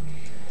شابرتا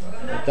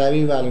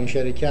التابيب على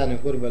مشاركان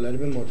قرب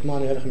الأربعين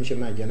وثمانية هل 5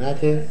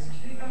 معجناته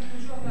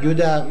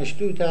جودا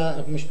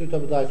مشتوتا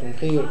بدايتهم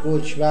خير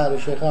كوت شبار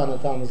شيخانة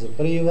تامز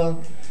قريبة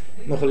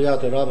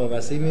مخليات رابع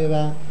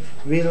وسيمة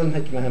وينون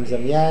حكمة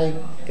همزمياي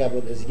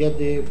كابود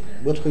ازجدي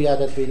بود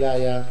قيادة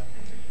ولاية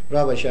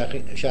رابع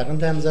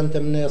شاخنت همزمت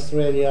من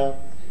استراليا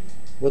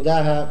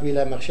وداها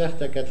ولا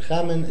مخشخته كت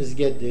خامن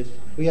ازجدت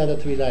قيادة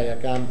ولاية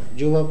كان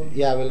جواب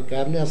يعمل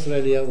كامل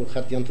استراليا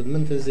وخط ينتد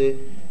منتزي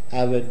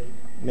عبد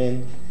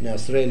من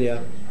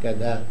استراليا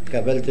كذا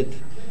قابلتت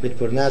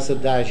بتكون ناس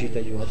داعشي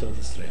تجي وطرة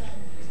استراليا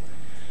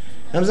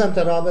همزم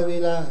ترابة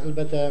ولا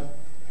البته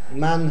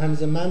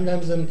من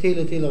همزم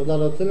تيل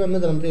غدارة تلا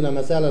مدرم تيلا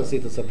مسألة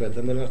سيت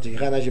سبريتا من وقت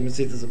خانة جي من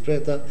سيت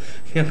سبريتا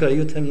يقرأ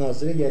يوتهم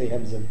ناصري جاري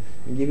همزم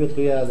نجيب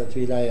قيادة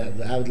ولاية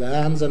عبد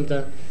الله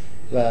همزمته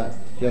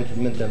وينتد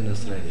منته من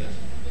استراليا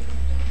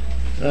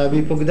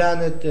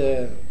بفقدانة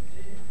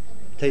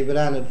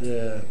تيبرانة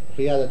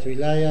قيادة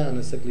ولاية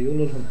أنا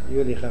سكلي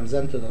يولي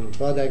خمزمت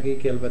القادة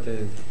كي البته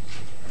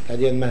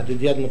كدين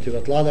محدوديات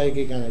متبطلة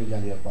كي كان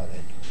بدالي القادة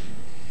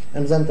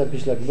همزمت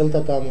بيشلك بلتا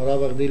تام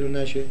رابع ديلو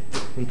ناشي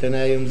كنت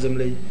نايم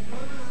زملي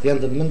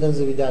ينتد من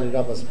تنزل بدالي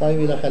رابع سباي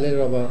ولا خليل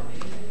رابع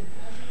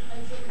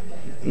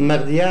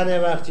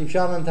مرديانه وقتی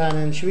بشامن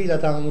تانن شویلا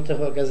تام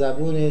متفق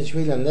كذابونه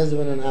شویلا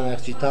نزبنن انا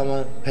وقتی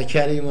تام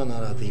پکری من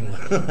آراتیم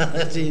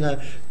چینا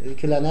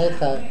کلا نایت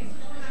خا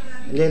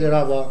لیل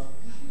رابع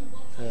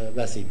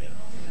وسیمه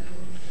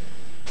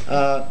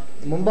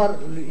منبر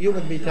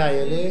يوبد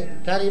بيتايلي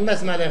تاني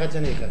مسمع لي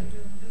غتنيخه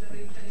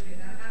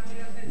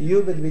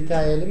يوبد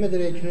بيتايلي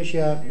مدري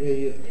كنوشيا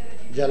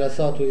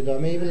جلسات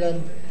وإدامي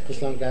بلن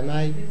قشلان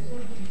قاماي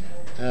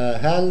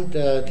هل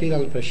تيرا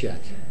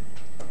البرشيات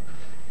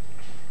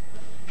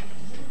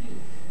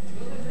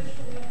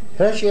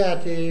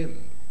برشياتي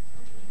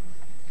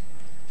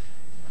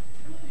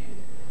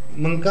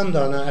من كم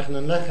دانا احنا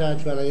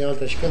نلخت وانا يال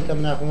تشكلت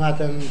من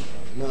اخواتن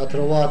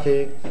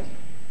مأطرواتي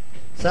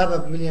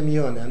سبب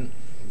مليون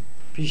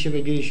پیش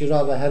بگیریشی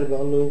رابع هرب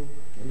الله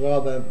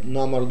رابع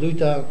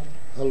نامردویتا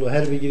الله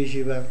هرب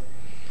بگیریشی با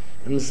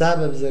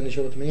مسبب زنی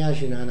شوت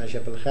میاشین انا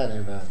شف الخانه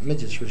و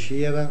مجد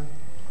شورشیه و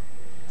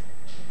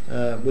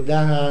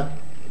بداها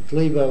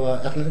طليبة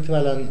وإحنا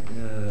فعلا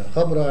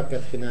خبرة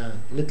كتخنا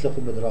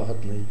لتلقوا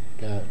بدراهتني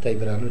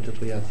كتيبرانو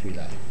تطويات في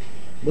العالم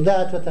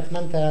بدأت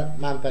وتخمنتها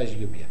مع باش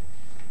جوبيا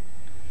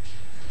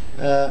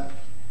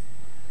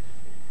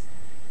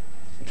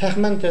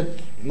تخمنت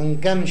من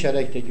كم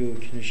شركت جو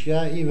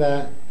كنشيا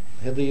إيوا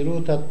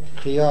هديروتا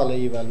خيال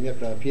إيوا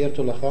الميكرا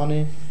بيرتو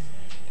لخاني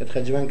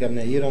كتخجبان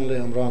كمنا إيران لي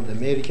أمران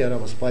أمريكا را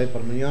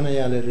وسبايبر مليانا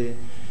يالي لي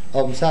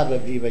أو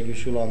مسبب إيوا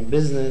جوشولان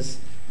بزنس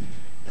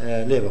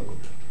ليبا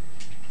كبر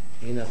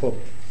هنا خب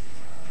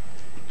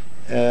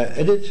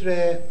ادتر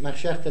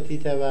مخشخت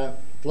تيتا و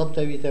طلبت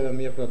ويتا و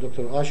ميقرا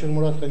دكتور آشور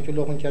مراد خان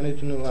كله خون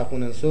كانيتون و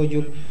اخونا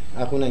سوجل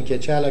اخونا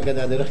كيتشالا قد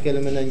ادرخ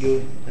كلمة ننجو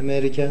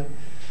امريكا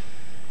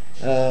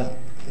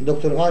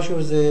دكتور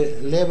آشور زي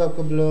ليبا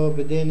كبلو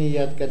بديني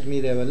ياد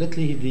كدميرة و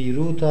لتلي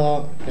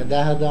ديروتا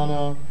كده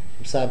دانا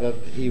بسبب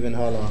ايفن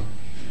هالا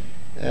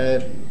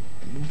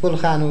بقول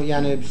خانو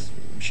يعني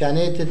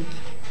شانيتت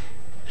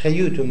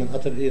خيوتو من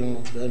قطر ايران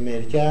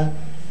امريكا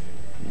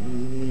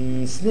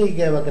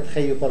سنيجا وقت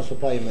خيو برسو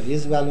باي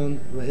مريز بالون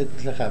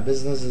وإتلخا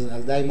بزنس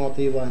الداي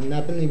ماطي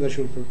ونابلني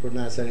بشوف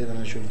الكورناسة إذا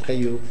أنا شوف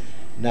خيو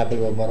نابل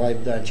وبراي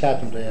بدا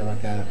شاتم ريا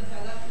وكا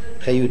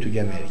خيو تو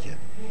أمريكا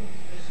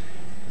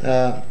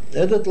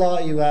إدطلا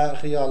إيوا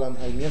خيالا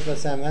الميقرا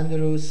سام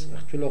أندروس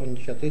اختلوخن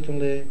شطيتون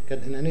لي كد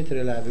إن أني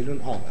تري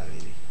لابلون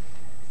أبالي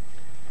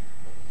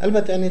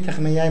البته أني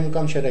تخمياي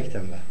مقام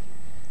شركتن با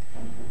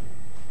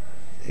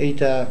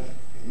إيتا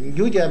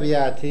جوجا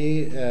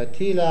بياتي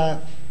تيلا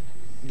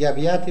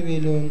جابياتي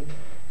بيلون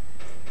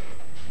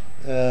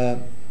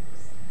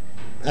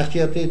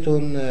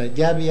اختيارتيتون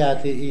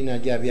جابياتي إينا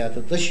جابيات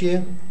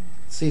الطشية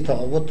سيتا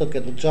أوضت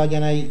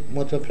كتوتشاجناي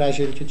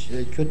متفراشل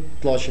كت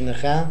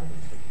لاشنخا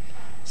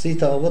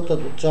سيتا أوضت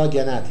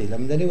وتشاجناتي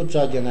لما دني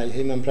وتشاجناي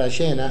إيمان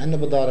براشينا إن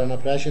بدارنا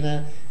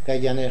براشنا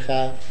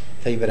كجنخا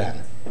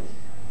تيبرانا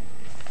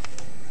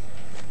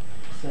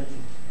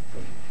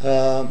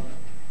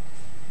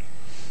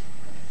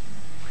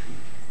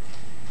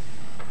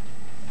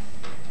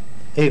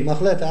اي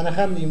مخلط انا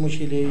خمدي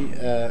مشيلي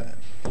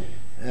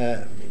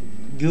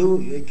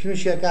جو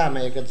كنوشيا كاما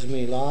يكت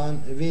زميلان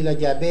فيلا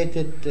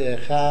جابيتت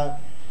خا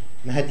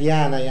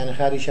مهديانا يعني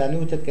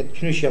خارشانوتت كت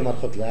كنوشيا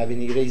مرخط لها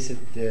بني رئيسة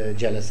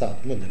جلسات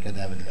مدة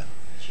كذا بدلا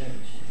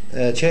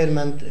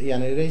تشيرمان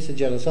يعني رئيس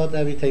جلسات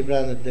ابي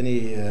تيبران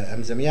الدني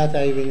امزميات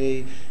ابي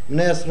بني من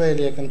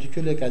اسرائيل كم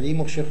تقول كدي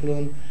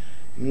مخشخلون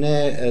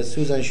من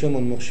سوزان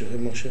شومن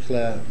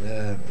مخشخله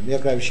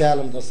يقرا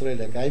بشالم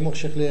اسرائيل كاي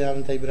مخشخله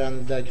عن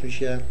تيبران دا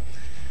كنوشيا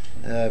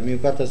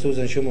ميوكاتا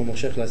سوزان شومو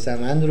مخشخلة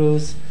سام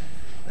أندروس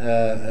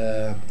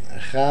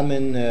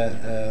خامن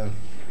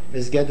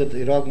إزجادة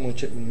إيراق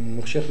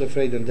مخشخلة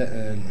فريدن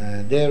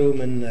دارو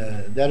من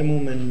درمو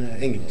من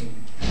إنجلند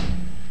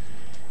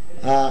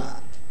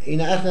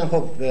إنا أخنا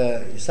خب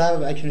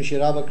سبب أكنو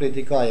شرابة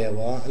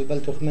كريتيكاية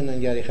البلتوخ من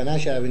نجاري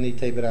خناشة أبني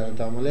تيبران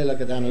تعمل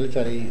لك أنا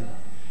لتري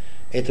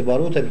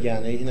اعتباروت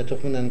بجاني إن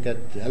تخمنا كت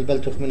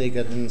البل تخمني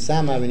كت إن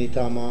سامع بني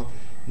تاما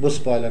بس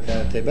بايلك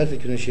تبرت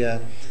كنوشيا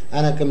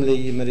أنا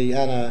كملي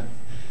مري أنا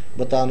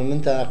بطانو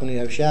منتا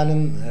أخني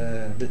أبشالم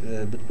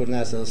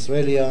بتبرناس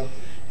أستراليا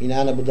إن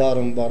أنا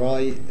بدارم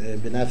براي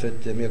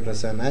بنافت ميكرا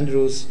سام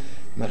أندروس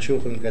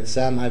مخشوخ كت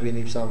سامع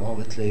بني بسام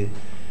أو إتلي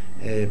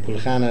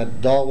پولخانه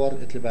داور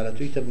اتل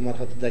بالاتوی تا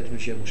بمرخات داکی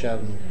میشه بخشار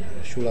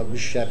شولا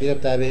بوش شابیر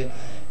بتابه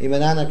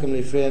ایمان أنا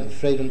کملی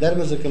فریدم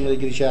درمز کملی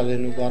گریشال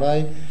لنو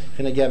برای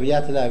خنا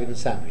جابیات لابد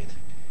سامید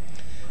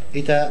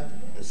ایتا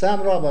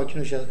سام رابع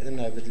کنوش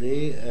إنه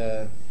بدلی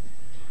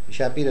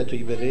شابیر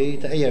توی بری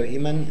تا ایو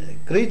ایمان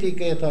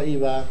کریتیکه تا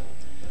ایوا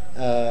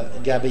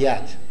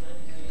جابیات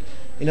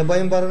اینا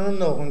بایم بارنون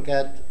نوعن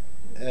کات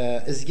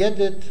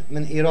ازجدت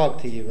من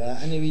عراق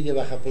تيبا أنا ويدي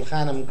بخا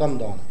پولخانه من كم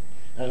دانا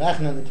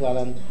غاخنا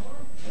نتوالن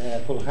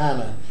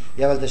پولخانه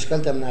يا ولد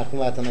شكلتها من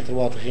أخواتنا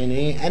مطروات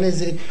خيني أنا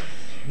زيد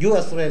جو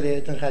أستراليا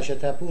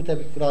تنخاشتها بوتا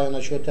بكراينا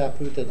شوتا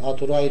بوتا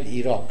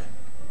آتورايد عراق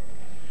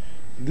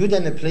جودا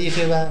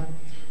نبليخوا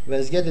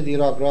وازجدت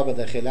العراق رابا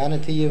داخلانه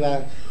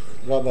تيبا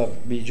رابا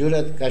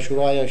بجورت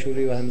كشورايا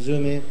شوري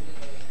وهمزومي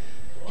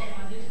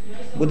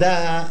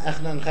بداها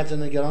اخنا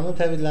نخاتنا جرانو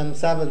تابد لان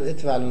سابل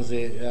اتفعلون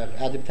زي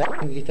عادي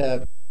بتاعهم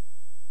إيتا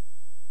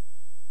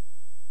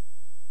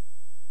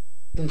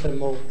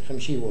انترمو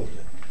خمشي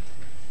ووتا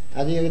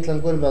عادي قلت لنا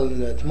نقول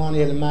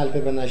بالثمانية المال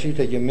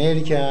ببناشيوتا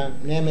جميريكا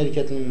من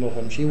أمريكا تنمو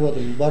خمشي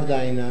ووتا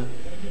مباردعينا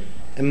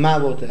اما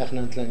ووتا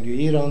اخنا نتلان جو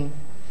إيران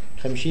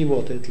خمشي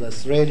ووتا اتلا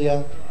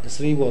أستراليا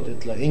سري ووتا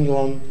اتلا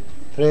إنجلان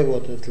تري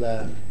ووتا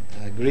اتلا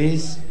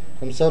غريس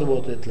خمسار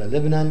ووتا اتلا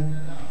لبنان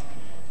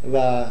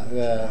و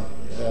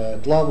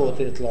طلابو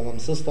تطلع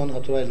لمسستان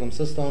أطراي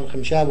لمسستان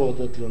خمشابو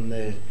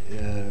تطلع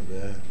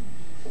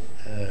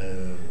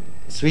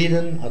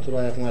سويدن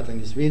أطراي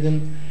خماتن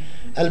سويدن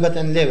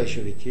البته ليبا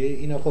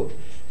شريكي إنه خب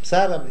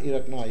بسبب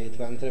إيرك نايت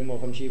وأنتر مو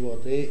خمشي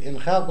بوطي إن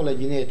خاقوا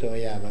لجنيته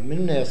يابا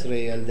من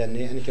يصري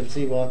الدني أنا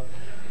كمصيبة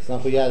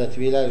سنخويادة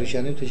طويلة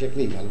رشاني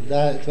وتشكلي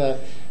ده إتوا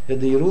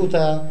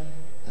هديروتا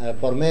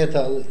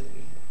برميتا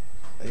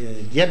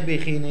جبي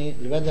خيني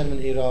البدل من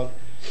العراق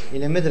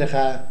إن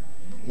مدرخة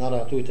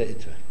نرى تويتا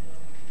إتوا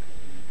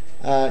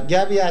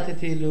جابيات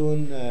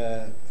تيلون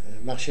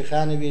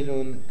مخشخان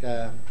بيلون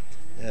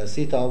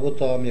كسيتا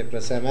أبوتا ميكرا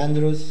سام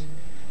أندروس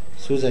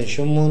سوزان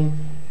شمون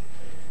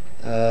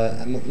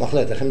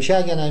مخلطة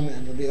خمشة جناي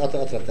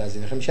أطرف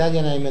تازين خمشة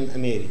جناي من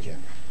أمريكا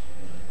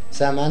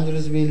سام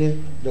أندروس بيلي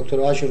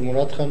دكتور آشور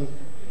مرادخم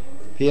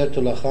بيير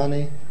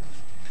تولاخاني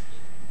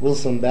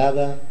ويلسون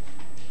بابا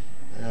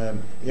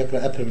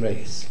يقرأ أبرم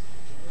رئيس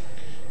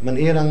من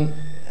إيران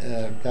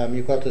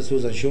كميكارتا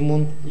سوزان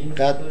شمون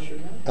قاد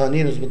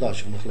نينوس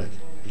بداش مخلط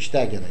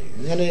اشتاق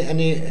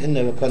يعني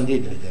إنه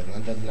كانديد لدير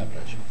عند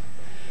الأبراج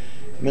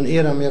من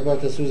إيران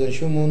ميكارتا سوزان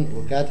شمون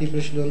وكاتي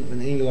برشلون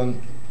من إنجلان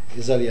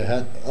إزاليا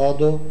هاد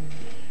آدو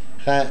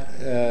خا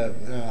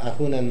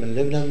أخونا من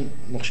لبنان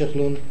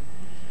مخشخلون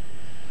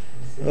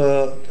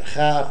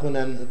خا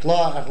أخونا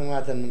إطلاع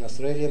أخوات من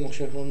أستراليا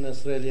مخشخلون من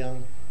أستراليا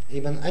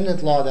إيبن أنا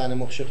طلعت أنا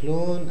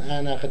مخشخلون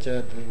أنا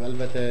خدت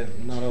البته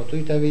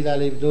ناروتوي طويل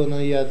علي بدون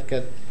يد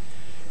كت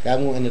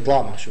كامو أن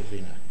طلع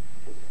مخشوخين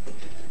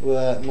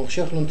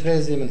ومخشخلون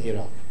تريزي من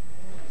العراق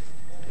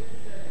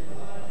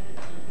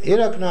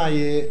العراق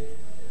ناي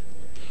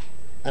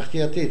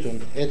اختياراتهم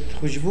ات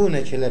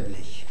خشبونه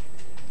كلبلي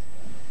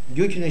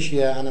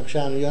جوكنشيا أنا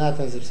خشان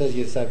يوناتن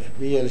زبسجي ساب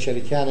بيه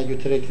الشركانة جو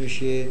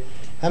تركوشي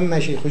هم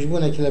شيء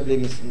خشبونه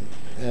كلبلي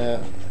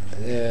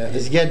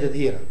ازجاد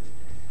إيران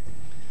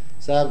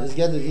صار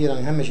ازجاد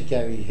إيران هم شيء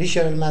كافي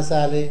هشر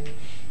المسألة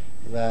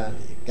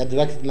وقد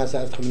وقت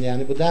مسألة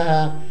يعني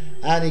بداها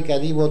أنا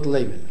كذي بوت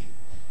ليبل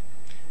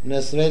من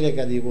إسرائيل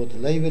كذي بوت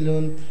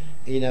ليبلون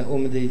إنا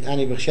أمدي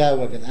أنا بخشاء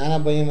وقت أنا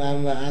بيم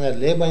أنا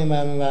ليه بيم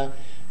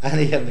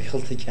أنا يبي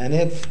خلطي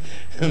كانت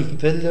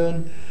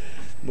بلون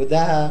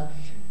بداها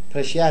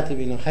برشياتي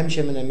بينو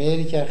خمسة من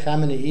أمريكا خمسة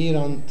من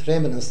إيران تري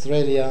من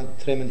إسرائيل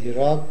تري من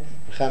العراق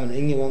خمسة من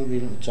إنجلند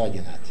بينو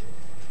تشاجنات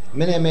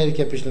من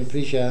أمريكا بيشلون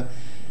بريشة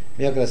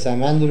ميقرأ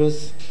سام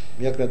أندروس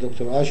ميقرأ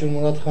دكتور آشور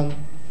مراد خان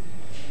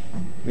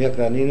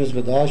ميقرأ نينوس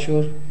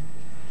بداشور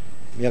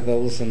ميقرأ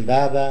ويلسون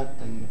بابا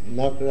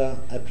ميقرأ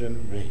أبرم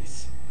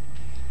رئيس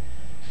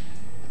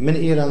من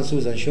إيران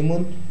سوزان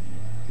شمون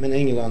من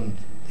إنجلند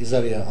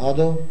إزاليا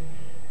آدو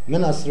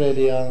من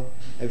أستراليا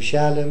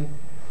أبشالم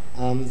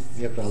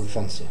يقرأ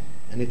ألفونسو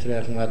أني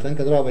ترى خماتن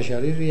كدرا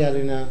بشاري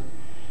ريالنا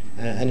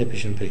أنا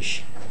بيشن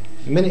بريش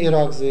من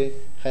العراق زي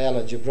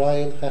خيال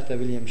جبرائيل خاطر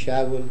ويليام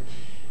شاول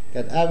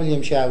قد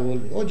ويليام شاول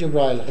أو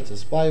جبرائيل خط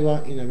سبايوا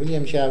إن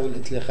ويليام شاول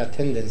اتلخ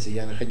تندنسي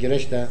يعني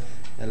خجرشته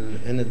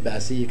الهند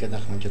بأسية كده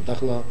خم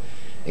كدخلة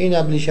إن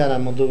قبل شارع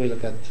موضوعي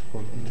لكت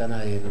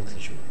امتناعي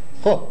لتلشوا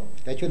خو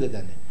كشود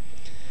دني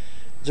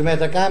جمعية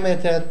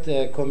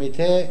كامتة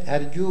كوميتة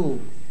هرجو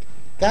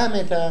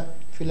كامتة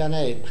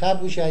فلانية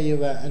بخابو شيء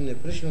وأن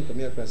برشلون كم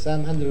يقرأ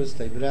سام أندروس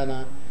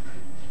تيبرانا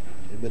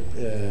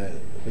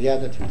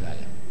قيادة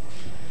ولاية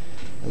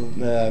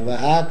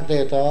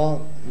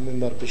وعقدتا من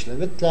بربشلة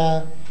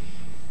بتلا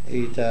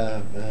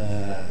إيتا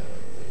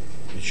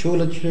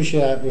شول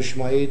كنوشة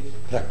رشمايد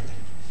براكلة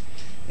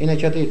إنا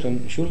كتيتون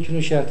شول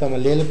كنوشة تام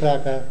الليل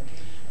براكا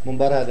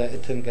منبر هذا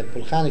اتن قد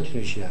بلخان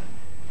كنوشة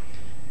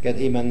قد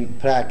إيمان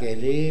براكة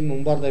لي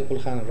منبر ده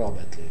بلخان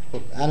رابط لي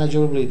أنا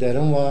جرب لي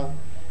دارم و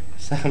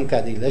سهم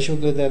كادي لا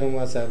شغل دارم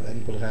و ساب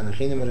إن بلخان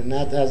خين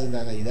مرنات أزد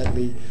أنا يدك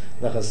لي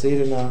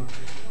رخصيرنا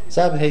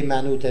ساب هي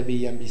معنوته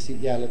بيان بيسي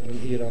يالت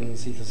من إيران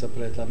نسيت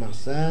سبريتا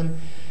مخصان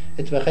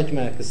اتبخت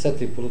ما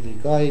قصتي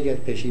بوليتيكاي قد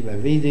بشي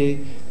بفيدي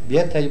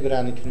بيت هاي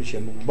بران كنوشة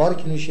منبر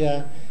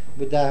كنوشة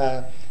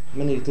بداها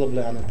من يطلب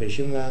لي أنا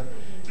بيشمها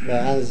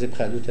فأنا زب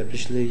خدوته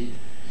بشلي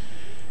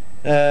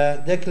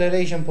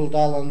declaration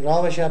بلطالن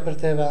راوشة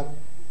برتبا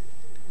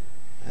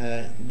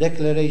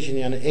declaration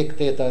يعني إك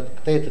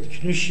تيتت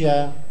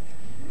كنوشة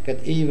قد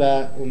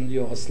إيبا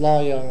ومديو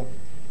أصلايا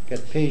قد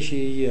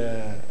بيشي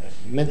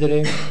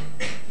مدري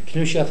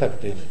كنوشة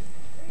فكتيلة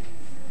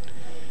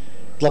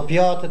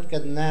طلبياتت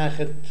قد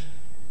ناخد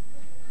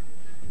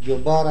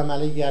جبارة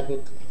مالية قد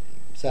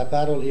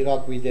سافروا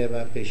العراق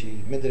ويدابا بيشي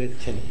مدري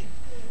التنية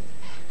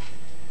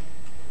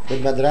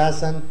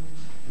بالمدرسة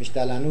مش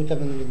تعلنوتا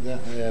من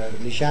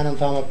لشان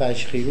تاما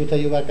باش خيروتا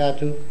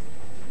يوكاتو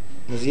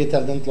مزيتا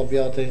لدن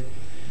طلبياتي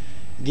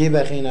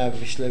جيبا خينا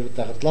بشلي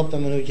طلبتا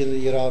منو كل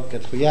العراق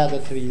قد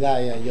خيادة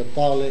ولاية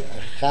يطالي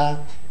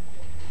خا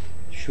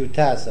شو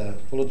تاسا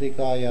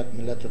بوليتيكايات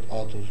ملتت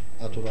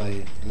آتوراي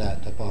لا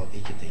تباو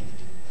إيكتين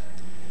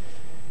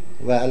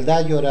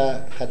والدا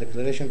جورا خا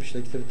ديكلاريشن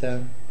بشلي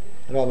كتبتا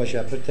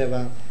رابشا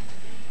برتبا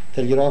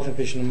تلجرافي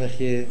بيش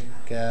نمخي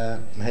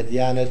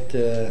كمهديانة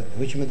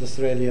هجمة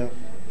أستراليا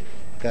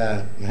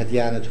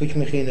كمهديانة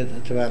هجمة خينة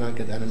تبعنا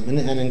كد أنا من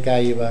أنا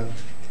نكايبا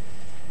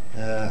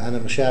أنا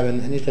مشابن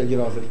أني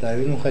تلجرافي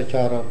بتاعي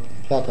وخيتارا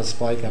ثلاثة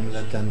سباي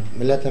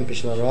ملتن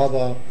بيش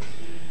الرابا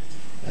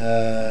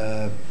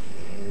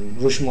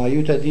روش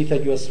مايوتا ديتا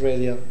جو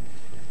أستراليا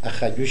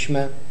أخا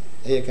جوشما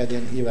أي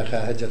كدين إيبا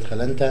خا هجت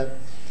خلنتا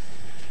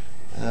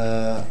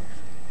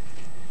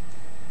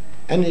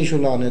أني شو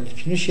لعنت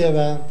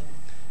كنوشيبا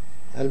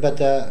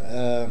البته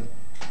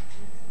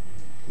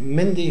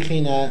من دي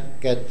خينا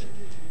قد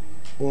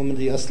ومن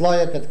دي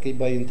أصلايا قد كي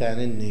باين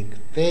تعنيني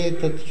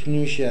قيتت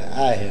كنوشة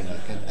آهلة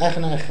قد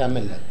أخنا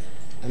خملت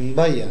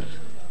مبيخ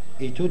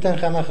إيتوتا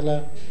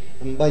خمخلة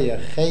مبيخ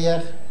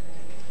خيخ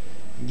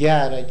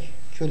جارك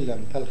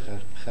كلهم بلخة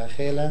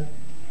خخيلة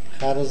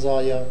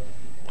خرزايا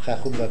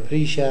خخوبة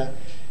بريشة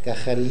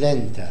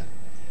كخلنتا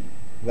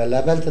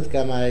ولا بلتت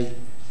كماي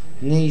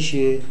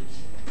نيشي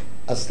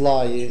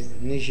أصلاي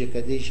نيشي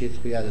كديشي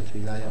قيادة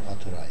ولاية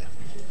أطرايا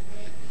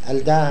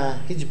الداها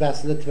هيج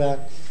بس لتبا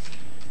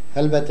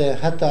البته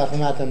حتى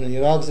أخماتها من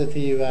العراق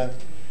زتي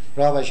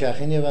ورابا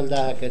شاخيني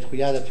والداها كد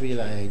قيادة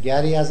ولاية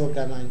جاري أزل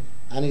كمان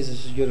أني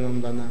سجلهم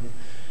لنا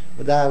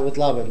وداها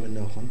وطلابا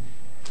منهم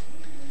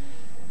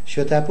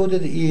شو تابود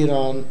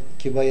إيران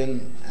كي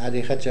باين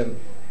عادي ختم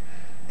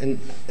إن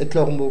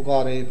إطلقهم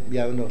بوقاري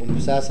بيعنهم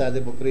مساسة هذا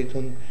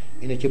بكريتهم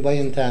إن كي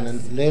باين تانن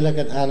ليلة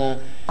قد أنا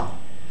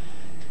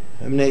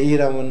من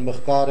إيران من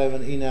بخارة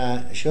من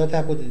إنا شو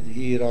تابود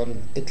إيران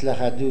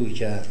إطلق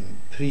دوجا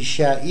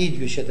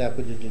بريشايد وش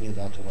تابود الدنيا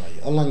داتوراي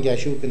الله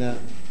نجاشو كنا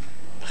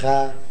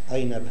خا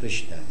أين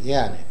برشتا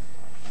يعني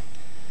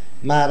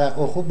مارا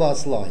أخوب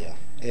أصلايا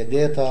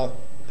إديتا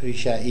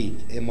بريشايد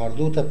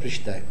مردوتا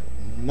برشتا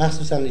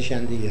مخصوصا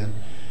لشانديا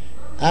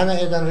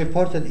أنا إذا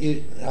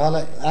ريبورتد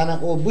هلا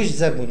أنا وبوش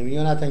زبون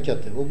ميوناتن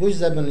كتب وبوش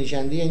زبون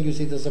لشانديا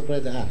جوسيتا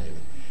سبريد أنا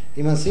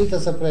إيمان سيتا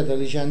سبريد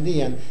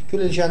لشانديا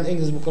كل لشان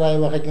إنجلس بكراي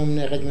واحد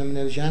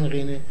من لشان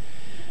غيني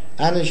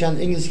أنا لشان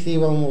إنجلس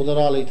كتيبة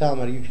ومقدرالي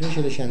تامر يمكنش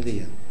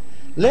لشانديا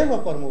ليه ما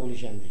قرموا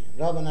لشانديا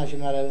رابع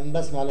ناشي على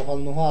بس مع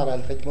لخال نهار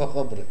الختمة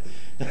خبرة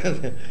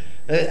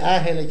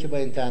أهل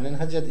كبين تانن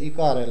هجد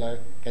إيقار لا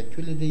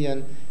كل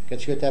ديان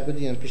كشو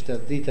تابديان بيشتا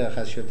ديتا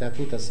خشو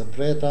تابوتا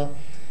سبريتا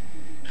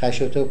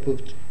خشو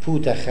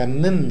تابوتا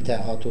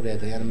خممتا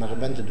آتوريتا يعني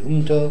مغبنت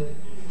أمتو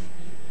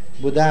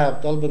بدا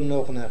طلب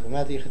منوخنا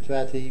خماتي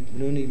خطواتي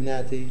بنوني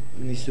بناتي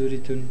بني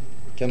سوريتون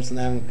كم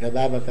سنة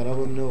كبابا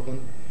كرابا منوخن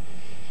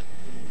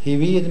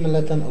هيوية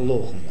ملتن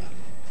اللوخن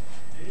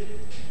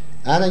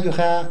أنا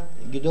يخا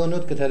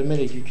جدونوت كتر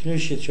ملك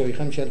يكنوشت شوي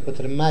خمشة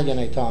بتر ما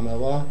جناي طعمه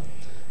وا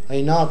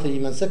أي ناطي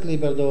من سكلي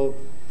بردو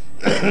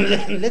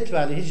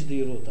لتبالي هيج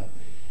ديروتا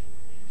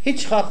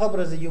هيج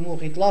خبر زي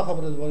يموخ يطلع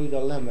خبر الوريد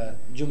الله ما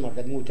جمعة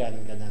قد مو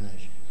تعلم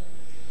كداناش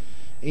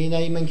إنا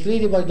يمن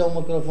كليدي بردو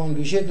ميكروفون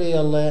بشكل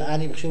الله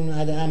أنا بخشون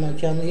هذا عمل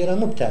كان إيران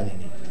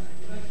مبتانيني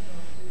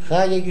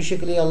خالي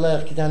بشكل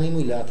الله كتاني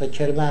ميلا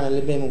تكربان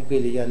اللي بينهم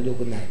كيلي يندوك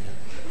النهاية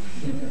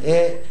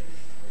إيه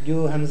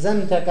جو همزم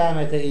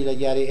تقامت إلى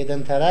جاري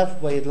إذا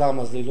طرف وإدلا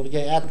مصديل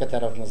وجاءت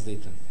كطرف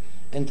مصديتن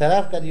إن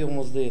طرف كديو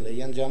مصديل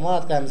يعني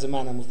جماعات كام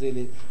زمان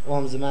مصديلي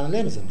وهم زمان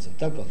ليه مزمزم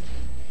تقول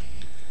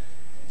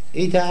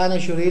إيتا أنا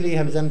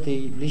شوريلي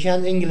همزمتي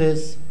ليشان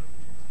إنجلس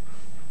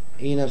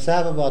إينا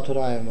بسبب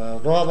باتورايم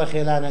رابع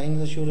خيلانا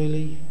إنجلس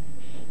شوريلي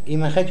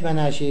إما خج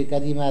مناشي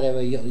كدي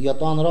ماره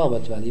يطان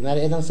رابط ولی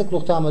ماره إذا سكر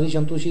وقت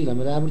عملیشم توشیلم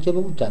من عمل که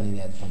ببود تانی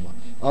نیاد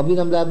فما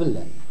آبیدم لا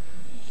بالله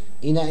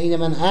اینا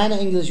من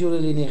انگلیس شروع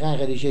لینی خان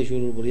خریشه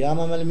شروع بری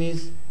اما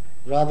ملمیز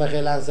رابع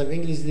خیلی سب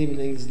انگلیس دی من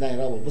انگلیس نه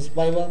رابع بس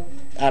بایبا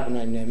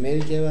ابنا من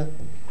امریکا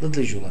و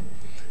ضد شغل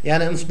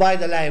يعني ام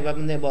سبايد لاعبة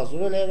من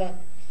باصورة لاعبة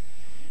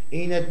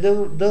إن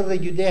الدور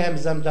جديه هم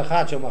زم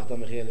تخاتش مخطو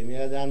مخيلهم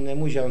يا ده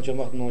مو شو شو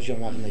مخطو شو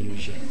مخنا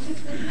يوشي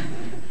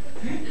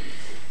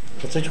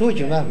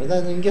فتشخوش ما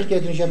ده نجح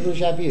كده نشبه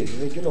شابير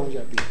كلهم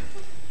شابير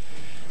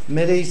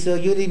مريس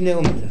يوري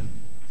نومته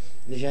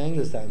نشان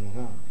إنجلس تعلمه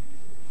ها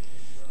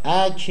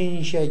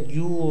أكين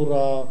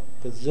شجورة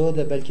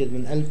كزودة بلكي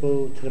من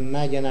ألفه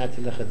ترمى جنات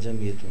اللي خد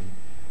زميتهم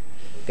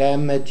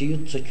قامت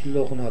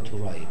يتصل خنات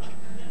رايت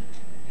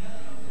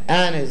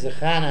أنا إذا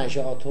خانة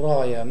شو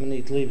أطرايا من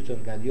يطلبتون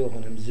قاعد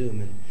يوخن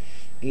مزومن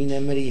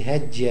إن مري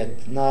هجت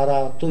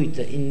نارا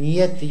طويتا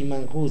إنيتي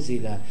منقوسي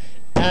له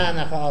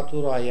أنا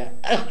خاطرايا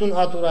أختن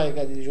أطرايا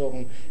قاعد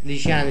يجوهم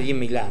لشان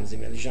يمي لام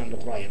زميل لشان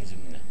الأخرايا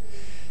زميلنا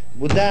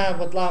بدا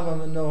بطلع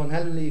منه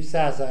هل اللي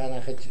بساسة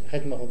أنا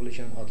ختمة قبل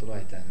لشان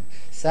أطرايا تاني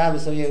ساب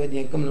سويا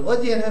ودين كمل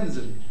ودين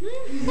همزل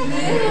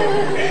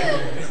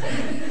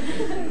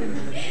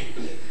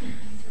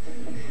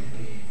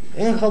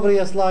این خبری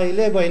اصلاحی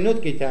لی باید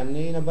نوت کتن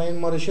اینا باید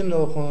مرشن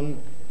لوخون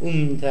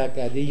تا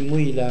کدی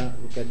مویلا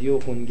و کدیو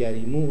خون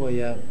گری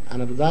مویا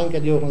انا بدان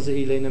کدیو خون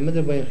سئیله اینا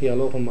مدر باید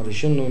خیالو خون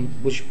مرشن لون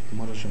بوش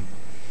مرشن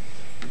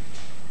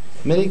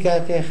مریکا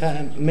که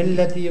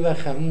ملتی و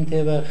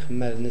خمته و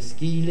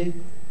مرنسکیله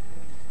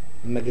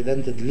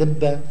مقدن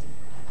تدلبه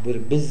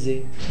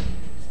بربزه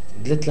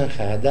دلتلن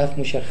هدف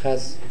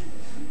مشخص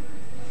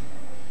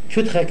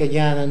شد خک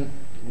جانن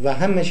و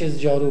همش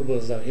از جارو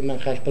بزار ایمان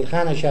خش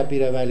بالخانه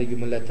شابیره ولی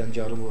جملتن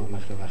جارو و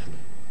مخلو مخلو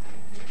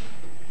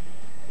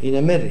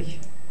اینا مری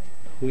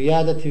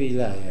ویادت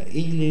ولايه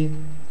ایلی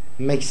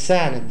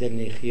مكسان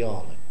الدني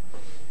خياله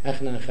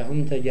اخنا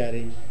خم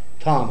تجاري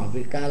تامه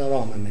بكال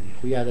رامه مری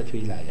ویادت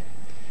ولايه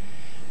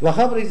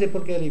وخبري زي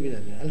بركالي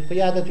بدنا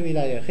القيادة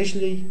ولايه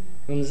خشلي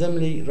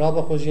ومزملي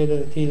رابع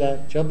خوجيل تيلا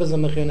جاب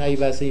زمخين اي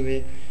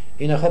باسيمه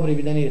اینا خبري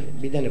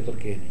بدني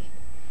بركالي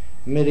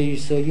مری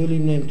سيولي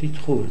نمتي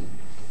تخور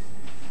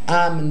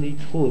آمن دي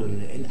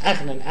تخورن إن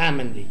أخنا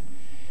آمن دي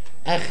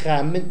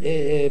أخا من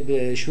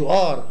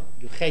بشعار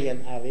يخيل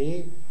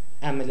عليه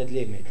عملت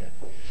ليه متى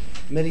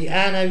مري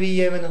أنا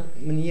ويا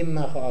من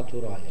يما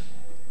خاطرايا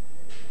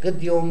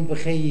قد يوم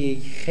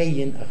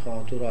خين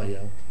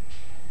أخاطرايا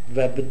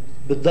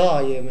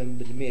وبضايا من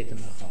بدميت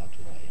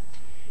أخاطرايا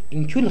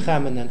إن كل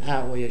خامنا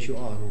أعوى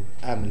شعاره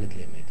عملت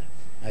ليه متى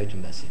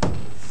أيتم بس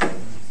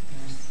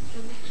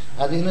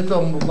هذه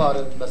نتلوم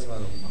مقارن بس ما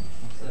لهم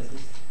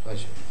باش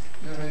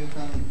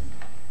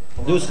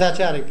دوست خواهد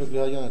چهارک تو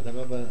کلیه یا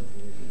نتمه با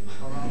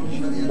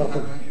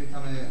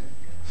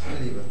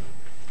بقید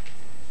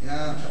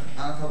اینا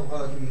انا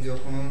طبقات من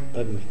ديوكم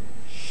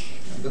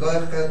بداية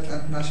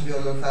انت ناشي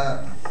بيقول لك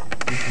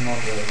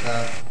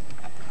انت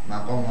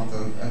مقامات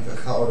انت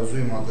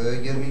خارزوی ماده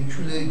گرمین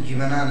كل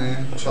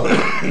جيبنانه شاب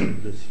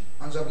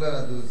انجاب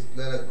لا دوز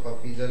لا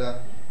كافي لا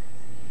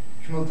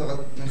شو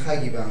منطقة من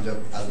خاجي بانجاب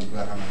از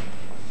رقم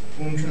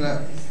وممكن لا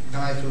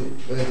نهايته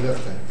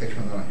وقته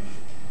كشمن دارن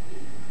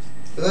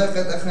بداية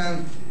قد اخرا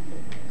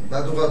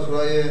بعد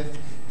قطرای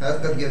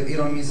هات قد جاب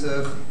ایران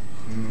میسخ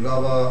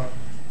لابا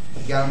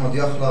گرم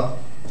دیاخلا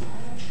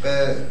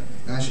به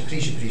نش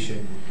پریشه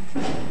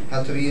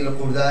حتی بیل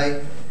قردای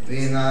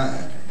بینا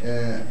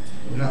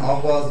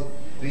آغاز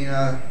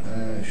بینا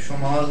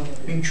شمال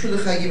بین کل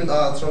خیلی بد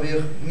آترابی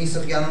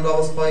میسخ گرم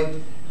لاباس پای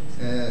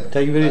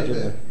تجربه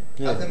جدا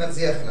حتی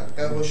مغزی اخلا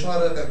که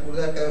هوشار که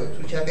قردای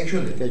که ترکیه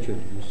کله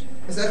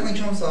بس اخلا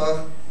کم ساخ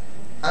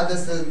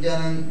عدس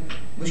گرم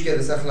بوش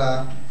کرد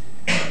سخلا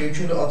بین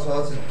کل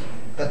آترات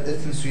قد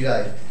اتن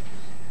سویرای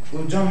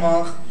و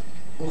جمع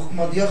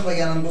ومضياخ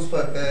لجانا نبص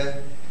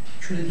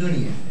كل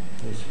الدنيا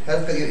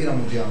هذا قد يرى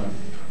مضيانا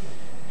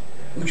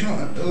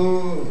وكان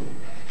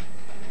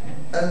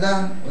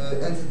الآن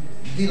أنت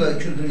ديلا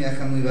كل الدنيا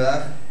خمي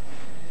باخ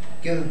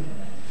قال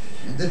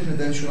درت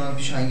مدن شلون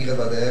في شانجي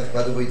غدا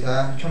بعد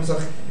بيتها كم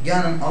صار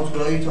جانا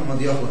أوتبراي تام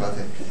مضياخ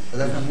لغته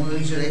هذا كان مو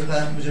اللي يجري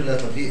خا بجري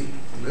في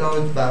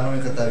راود برنامج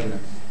كتابنا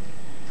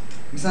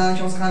مثلا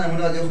كم صار أنا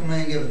منادي أخو ما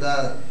ينجب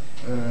دا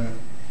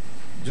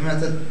جماعة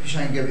في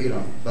شانجي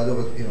بإيران بعد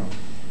وقت إيران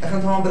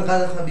اخن تمام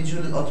بالقدر خا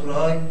بيجول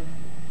الأطراي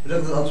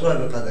رغد الأطراي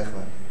بالقدر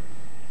خا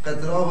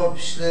قد رابا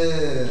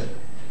بشل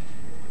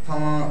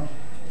تمام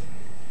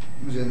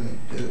مجد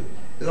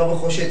رابا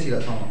خوشيتي لا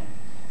تمام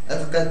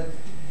اتقد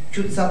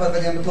كنت سفر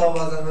قد يم بطلع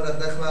وازه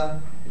برد خا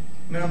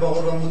من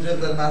باقول با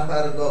مدرب در مرخ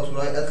برد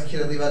الأطراي اتق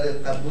كيرا ديواله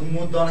قبول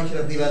مود دانه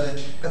كيرا ديواله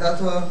قد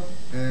حتى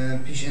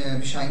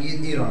پیشنگی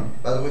ایران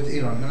بعد وقت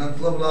ایران من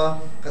طلب لا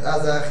قد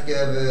ازخ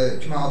که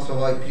كما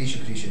أطراي بريشه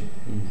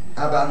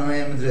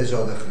برنامه مدرجه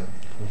داخله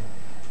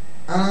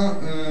أنا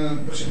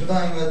بخش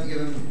بدايم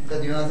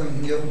قد يناتم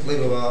إنديا كنت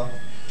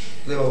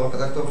طلبة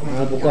قد أكتب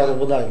أنا بقال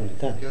بدايم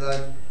تاني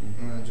كذا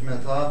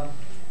جمعتها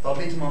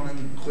طبيت ما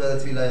من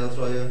خلالات ولايات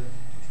راية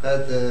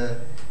قد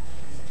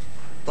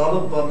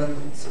طالب من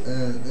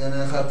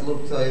يعني خد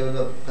طلبت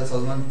ولا قد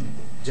سازمان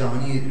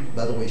جهاني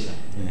بعد غويشة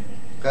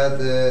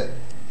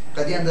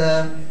قد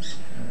ينده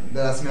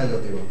در رسمی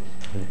داده با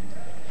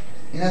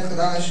این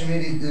اتقدانش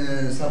میری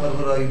سفر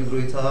برای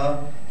بدرویتا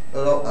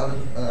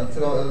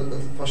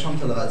فاشم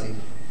تلغاتی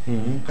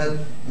قد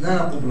لا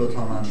نقبله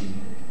تماما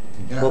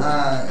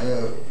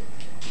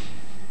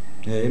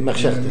يعني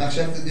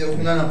مخشخت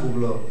ديالكم لا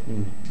نقبله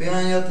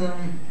بياناتهم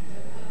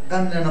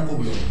قم لا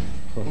نقبله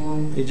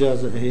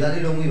إجازة هي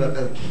دليلهم يبقى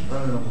قم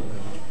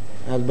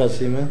لا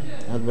نقبله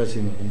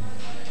البسيمة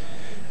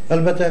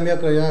البته هم یک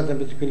رایانت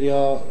بتکل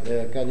یا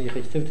کاری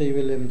خیشتفته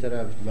یولی من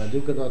طرف بعدو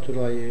کدا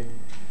توراي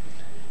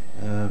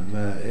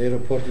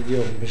ایروپورت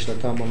دیو بشلا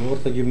تمام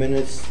ورتجي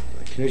منتس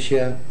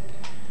كنوشيا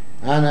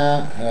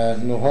أنا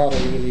نهار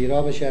يولي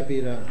رابع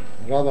شابيرا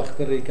رابع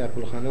خكري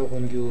كابل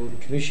خانوخن جو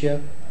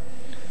كنوشيا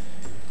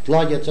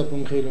طلاجة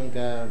تسبم خيلون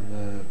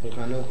كابل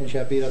خانوخن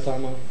شابيرا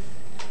تمام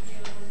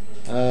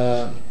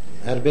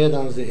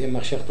أربيدان زي إما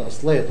خشخت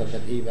أصلية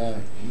تقد إيبا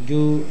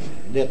جو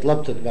دي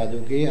طلبتت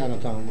بعدوكي أنا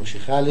تمام مشي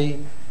خالي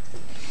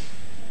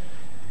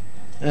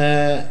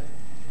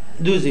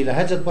دوزي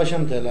لهجت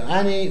باشمت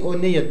لا أني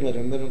ونية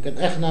مرن كان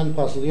إحنا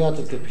نباصريات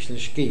الكبش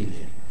نشكيلي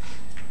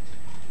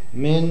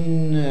من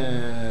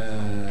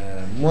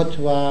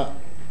متوى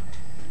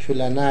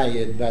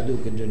كلاناية بعدوك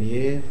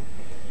الدنيا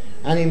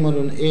أني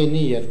مرن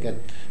نية كت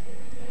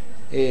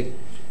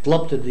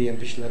طلبت ديان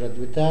بش لرد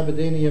وتا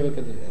بديني يبقى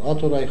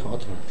أطراي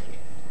خاطر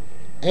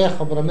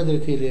خبر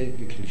مدرتي لي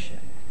بكلشة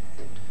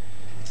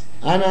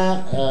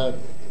أنا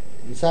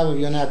سبب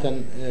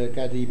يوناتن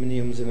كادي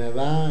منيهم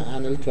زمابا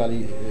أنا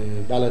لتوالي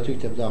بالاتوك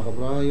تبدا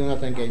خبرا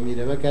يوناتن كاي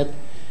ميرا وكت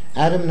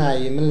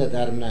أرمناي ملت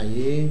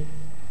أرمناي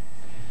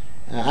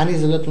أنا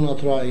زلتون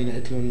أطرائين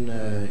اتلون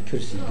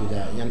كرسي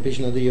جدا يعني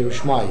بيش نضي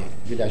رشماي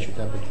جدا شو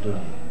تابت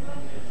الدنيا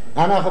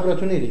أنا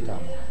خبرتوني لي تام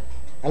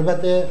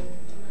البته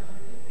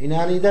إن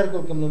أنا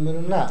يدركم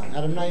لمرون لا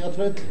أرمناي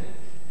أطرائت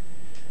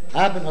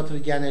أبن أطر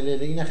يعني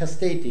لي إنا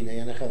خستيتينا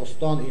يعني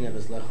خاستان إنا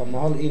بس لا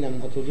خمال إنا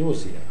من أطر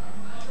روسيا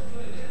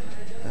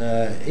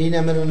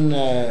إنا من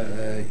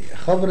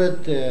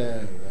خبرت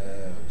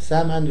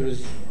سام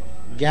أندروز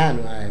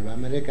جانو عيبا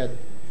أمريكا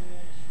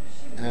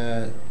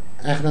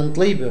احنا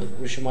نطليبخ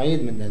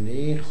وشمايد من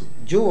دني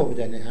جوا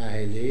بدني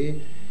أهلي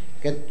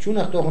كت شو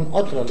نختوخن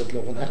أطرا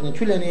لتلوخن احنا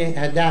شو لاني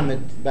هدعمت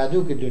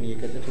بعدوك الدنيا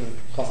كت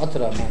خا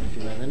أطرا ما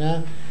في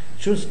معنانا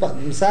شو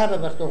مسابة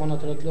بختوخن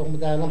أطرا لتلوخن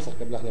بدها لمسخ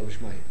قبل أخلو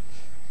وشمايد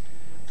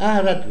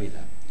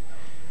رتويلا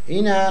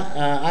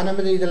أنا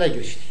مري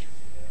دلجرشتي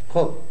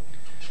خب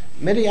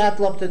مري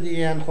أطلبت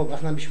ديان خب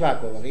احنا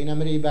بشواكو وغينا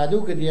مري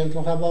بعدوك ديان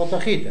تلوخا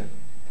باوتاخيتا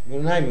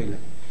مرناي ميلا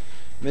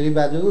مري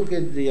بعدوك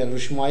ديان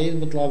رشمايل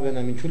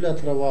بطلابنا من كل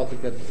أطروات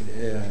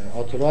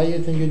أطراية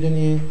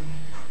تنجدني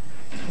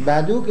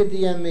بعدوك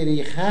ديان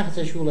مري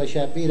خاخت شولا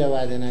شابيرا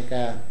وعدنا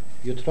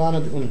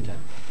كيتراند أمتا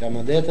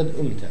كمديتد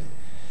أمتا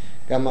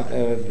كما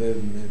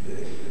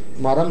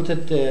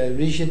مرمتت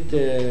ريشت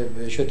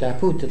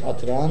شتابوت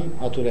الأطران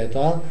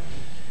أطوريتا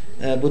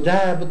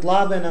بدا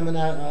بطلابنا من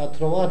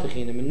أطروات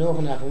خينة من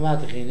نوخن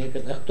أخوات خينة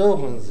كت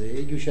أختوخن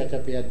زي جو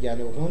شتابيات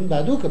جانوخن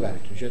بعدوك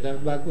باركتون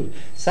شتاب باكول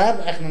ساب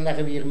إحنا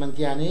لخبي يغمنت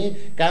يعني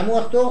كامو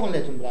أختوخن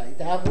لتم براي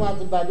تأخوات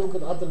بعدوك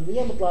الأطر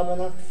بيا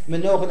بطلابنا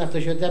من نوخن أختو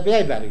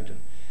شتابيات باركتون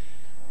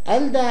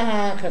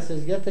ألداها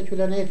خسزجرت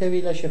كلانية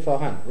تبيلا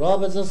شفاهن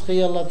رابط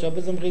زخي الله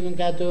تشابزم خيلن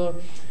كاتو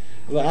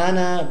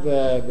وأنا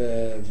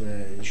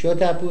شو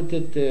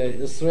تابوتت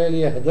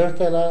إسرائيل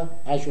حضرت لها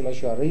عشو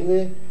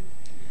الأشاريلي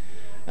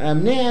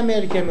من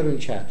أمريكا مرون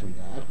شاتم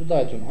ده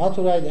أخدايتون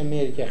أطرايد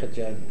أمريكا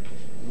خدجان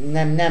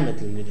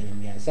نمت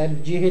المدينة يعني صار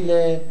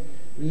جيل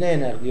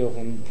لين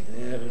أخديوهم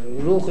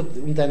روخت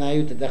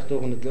امتناعيو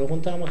تدخلوهم تلوهم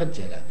تام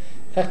خدجلا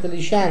فخت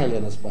الإشانة اللي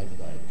نصباي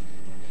بدايت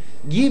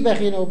جيب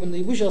أخينا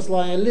وبندي بوش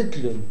أصلاً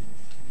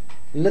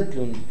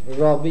لتلون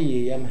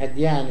رابية يم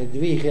هديان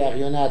دويخي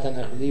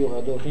أخيوناتا أخذيو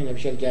غدوخين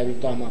بشكل كابي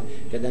طاما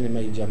كداني ما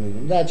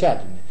يتجمعون لا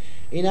شاتم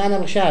إن أنا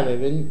بخشابة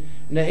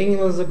بن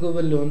إنجلز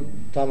قبلون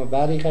طاما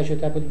باريخا شو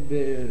تاكل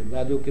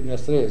بعدوك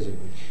النصريز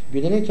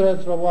بدني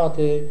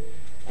ترواتي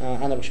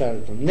أنا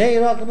بخشابتهم ناي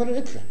راك مرة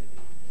إتلا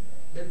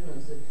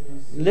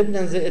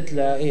لبنان زي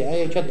إتلا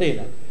أي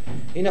شطينا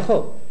إن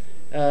خو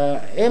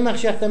إيه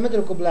مخشخت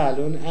مدرك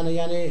بلالون أنا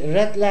يعني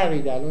رت لاوي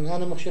دالون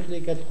أنا مخشخ لي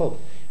كت خو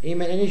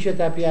إيمن أني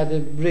شتابيات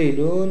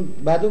بريلون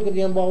بعدوك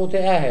ديان باوتي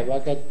أهب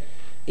وقت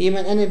إيمن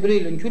أنا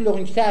بريلون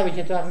كلهم كتابي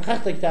شتواخن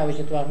خخت كتابي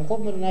شتواخن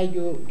خب مرنا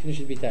يجو كنيش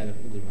البيتان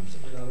مدري ما مسك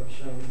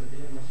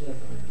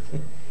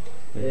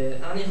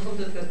أنا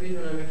خطة كبيرة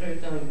أنا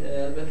مخيرتهم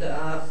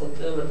البته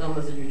خطة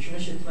بتام زوجي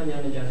مش تمني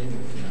أنا جاني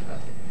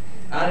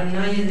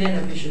أرناي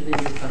لنا في شدة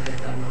خطة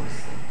تامس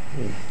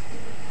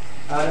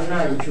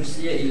أرناي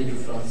كرسية إلى جو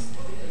فرنسا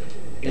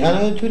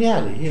أنا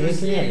تونيالي هي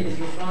كرسية إلى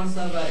جو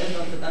فرنسا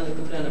وأيضا تتعلق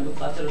كبرنا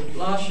بخاطر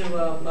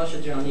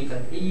بلاشة جاني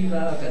كت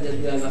إيبا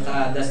كده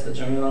بقى دست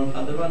جميع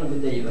الحضران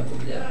بده إيبا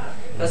كبلها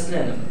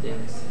فسلنا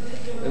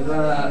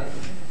بدينا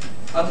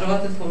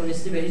وأطروات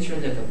الكومونستي بهيج من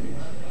ذكبلي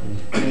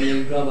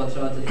يعني براب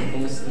أطروات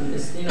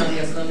الكومونستي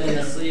أنا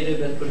أصلاً نصير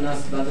بكل ناس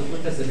بعد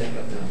كل تسبب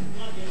كبلها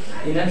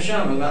إن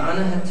بشام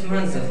وأنا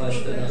هتمنى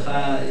زفاشت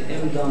خا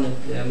إم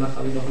دانت ما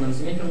خبي دخلنا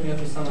زميلهم يا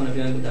كرسان أنا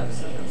بيان بدأ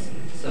بسرعة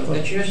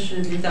فكيش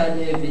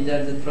بالتالي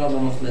بدرجة ترابة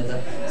مخلطة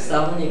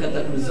صابوني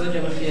كتاكل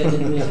الزوجة ما فيها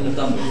تنمية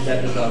مطابق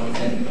بدرجة ترابة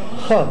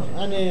خب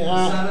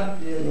أنا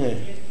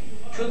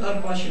شد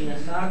 24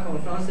 نخا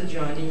کنفرانس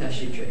جهانی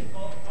تشکیل شد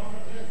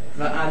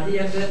و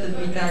عادیه که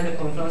بالتالي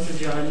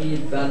کنفرانس جهانی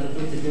بعد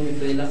طول الدنيا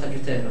في لخا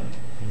جتهران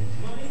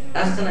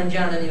أخنا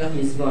جانا وقت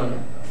ميزبانه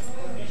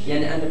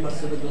يعني أنا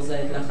برسول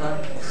الوزايد لخا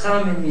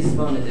خامن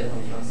ميزبانه ده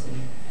کنفرانس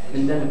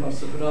من دن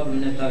برسول راب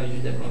من نتاوي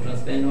جده کنفرانس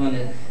بينوان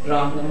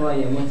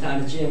راهنمای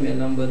مترجم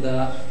الان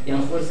بودا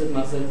يعني فرصة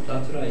مقصد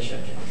تاتورای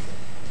شکل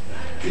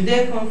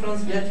جده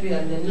کنفرانس بیاد توی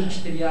علنی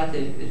چطوریات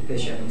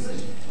پیشه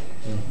همسلی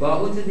با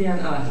اوت دیان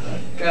آخر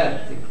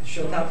کرد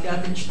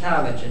شتافیات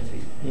چتاوه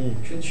چطوری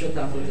شد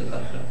شتافوت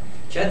آخر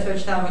چطور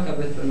چتاوه که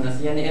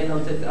بتونست یعنی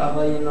الان تد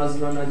آقای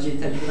نازل و ناجی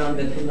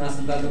تجربه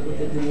بتونست بعد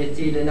کوت دنیا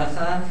تیل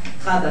نخا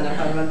خدا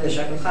نکرده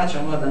شکل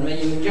خاطر مادن من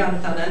یه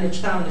جان تنها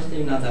چتاوه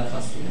نشتیم ندار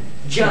خاصی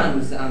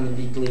جان زعم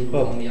دیگلی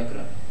بام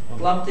یکرا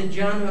لابت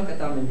جان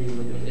وقت عمل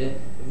دیگلی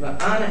و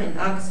أنا إن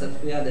أقصد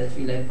قيادة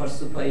في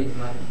برسوبايد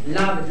مال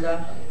لا بدلا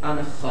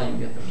أنا خايم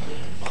بيتم.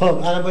 خب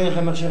أنا بين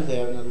خمس شهور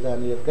يا ابن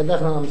الدانية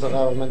كدخلنا أمسخ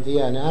أو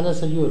منتياني أنا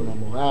سجور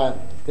ممو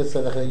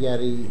قصة دخل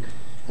جاري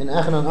إن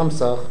أخنا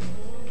أمسخ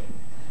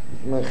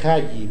من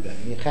خاجيبة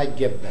من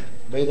خاجبة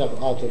بيدا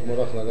قاطر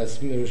مرخلة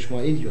رسمي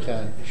رشمائيد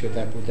يخا شو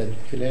تابوت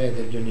في الحياة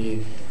الدنيا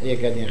هي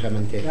قاعدين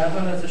خمنتين. لا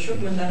فرز الشوك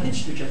من ده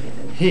هيش تجاهين.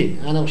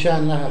 هي أنا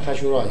مشان لها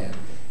خشورايا.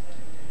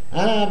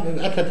 أنا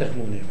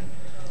أتتخموني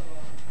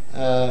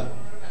من.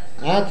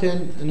 آتن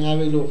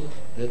نعملوا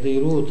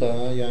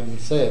ديروتا يعني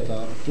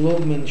سيطة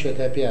طلوب من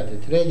شتابيات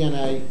تري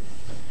جناي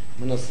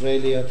من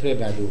أستراليا تري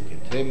بعدوك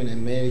تري من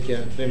أمريكا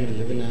تري من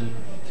لبنان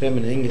تري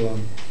من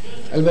إنجلند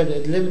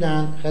البلد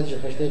لبنان خرج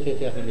خشتي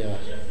تأخذ يا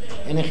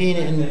أخي أنا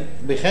خيني إن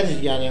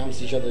بخرج يعني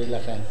أمسي شطر إلى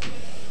خال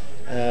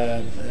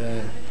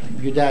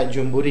جدا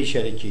جمهوري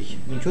شركي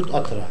من شوت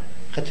أطرا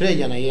خطري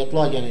جناي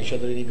يطلع جناي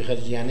شطريني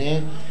بخرج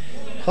يعني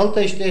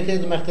خلطة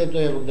اشتيت مكتب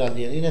توي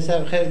بغداديان إن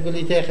سبب خير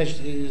قولي تاخش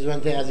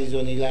زمانتي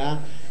عزيزوني لا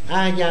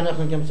جانا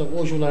أخن كم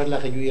سقوش ولا لا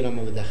خجويرة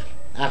ما بدخل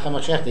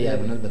آخر شخص يا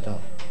ابن البتاع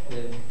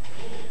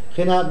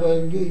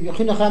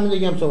خنا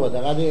خامل جم سودا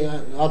غادي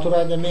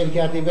أطور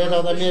أمريكا تبيت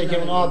هذا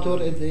أمريكا من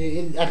أطور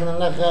أخنا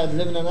لا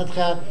لبنان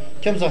ندخل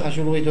كم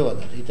سخشولوي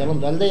تودا يتلون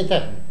دلدي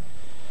تخم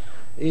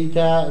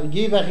إيتا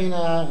جيب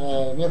أخينا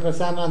ميكرو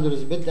سام أندرس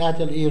بيت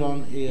أتل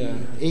إيران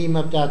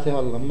ما بتاعته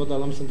والله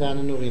مضلهم سنتان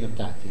النورين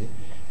بتاعتي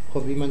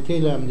خب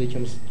يمنتيلا عندي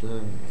كم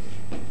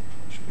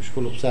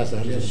شكل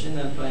قصاصة همزة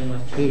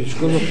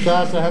شكل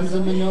قصاصة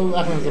همزة منه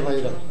وأخنا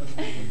صغيرة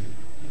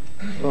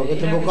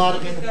قلت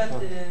بقارك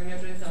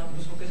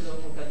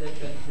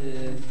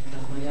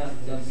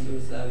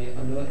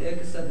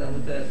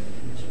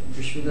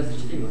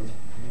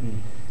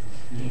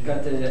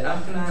كانت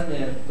أخنا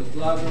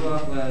بطلابوا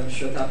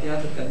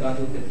وشتابيات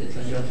كدادو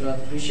كتلجاترات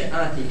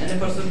رشاءاتي أنا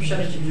برسول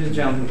بشارك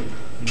جامعي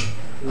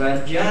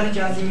وجار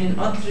جازي من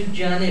أطر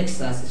جانب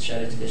ساس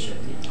شارك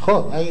دشتي.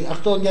 خب أي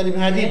أختار جانب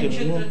هديد. إن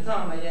شطر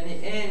تامة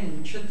يعني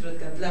إن شطر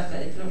كتلخ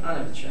إتلم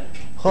أنا بتشارك.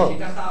 خب.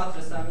 كخا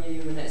أطر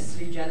سامية من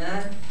إسري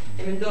جنا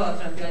من دو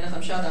أطر يعني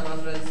خمسة أنا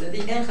أطر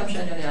زدي إن خمسة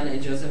يعني أنا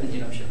إجازة من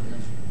إيران شكلنا.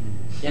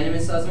 يعني من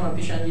سازمان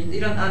پیشان جدید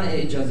ایران آن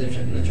اجازه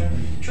شکل چون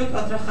شد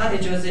اطراف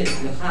اجازه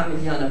خام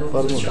میلیانه به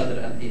خصوص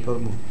شادر ادی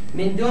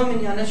من دو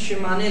میلیانه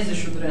شمانه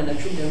شدرانه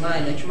چون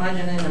ماینه چون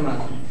ماجنه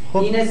نماد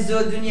این از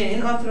دنیا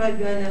این اطراف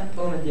بیانه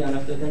قوم دیانه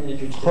افتادن یه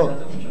جوج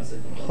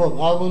خب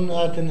آون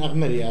آتن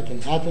اغمری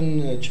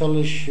آتن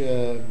چالش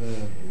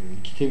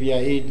کتابی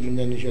عید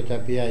من نشود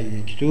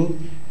تابعی کتاب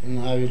این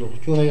آویلو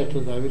چه هایی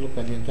تو آویلو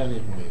کنیم تانی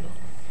خمیرو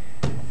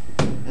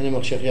أنا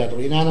مخشيات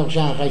وإن أنا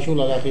مخشان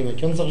خايشولا لا قيمة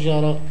كم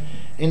صغجارة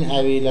إن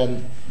أبيلا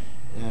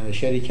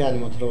شركان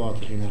مطروات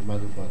خينا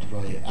بعد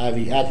فاتوراي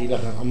أبي آتي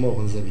لخن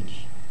أموغن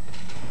زبيكي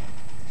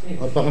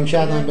أربعهم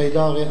شادن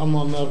بيداغي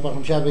أما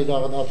أربعهم شاد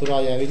بيداغ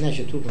أطراي أبي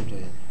نشة توكم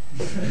تويا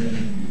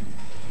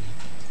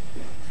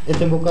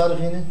إنتم بكار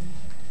خينا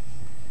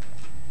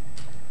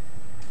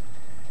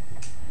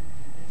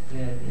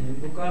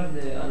بكار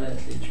أنا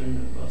تليشون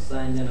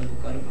وصاين أنا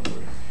بكار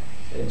بقول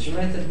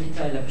جماعة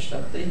البيتايلة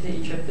بشتغطيته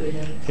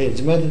إيجابتويا هي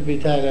جماعة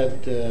البيتايلة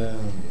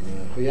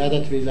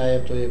قيادة ولاية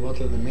توي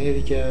بطل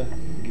أمريكا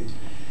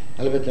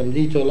البته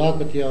مديتو لاك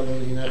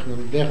بتيالون إن إحنا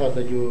مدخل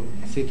تجو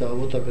سيتا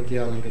أبوتا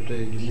بتيالون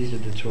كتوي جديد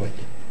ديترويت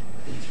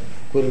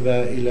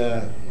قربة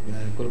إلى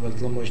قربة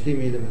لموشدي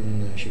ميل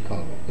من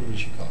شيكاغو قرب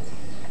شيكاغو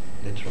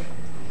ديترويت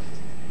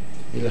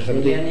إلى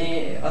خمدي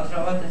يعني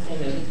أطراوات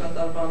الخيمة اللي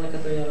تطلبان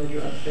كتوي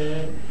رجوع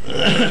أكثر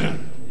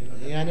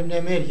يعني من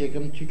أمريكا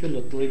كم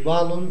تكل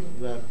طلبالون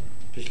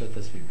وبشلة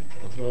تسبيب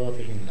أطراوات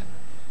الخيمة لا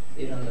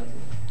إيران لا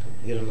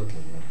إيران لا طلب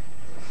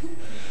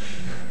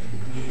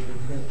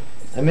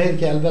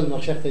أمريكا البل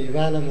مخشخت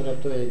يبالا من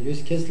ربطوه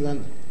يجوز كسلا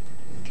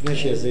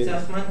كنشي زي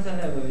تخمان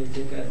تلابا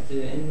بيتكات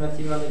إن ما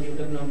تيبالا جو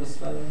لبنان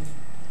بصفالا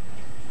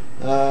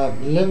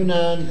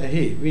لبنان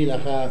هي بيلا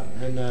خا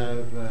أنا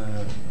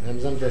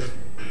همزمت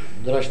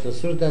درشت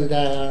السردة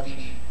لداها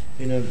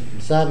إنه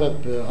بسبب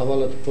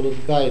أولت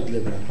بوليتيكايد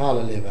لبنان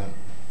حالة لبنان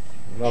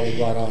راو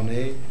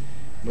باراني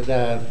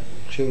بدا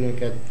شغل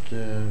كت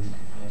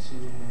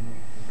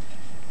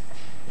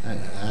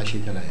عاشي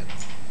تلاعب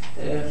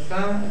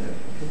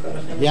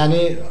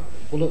يعني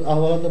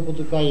أهوالات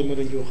بودكاي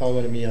مرنجو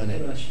خاور ميانه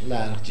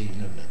لا أرجع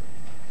نبلا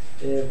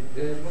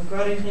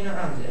بكاري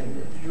خينا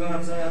جو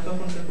هم زمانتو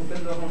كنت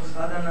كوبل لهم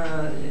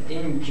خدنا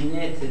إن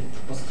جنيت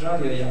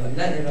أستراليا يا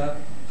لا إيران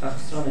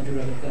خاصة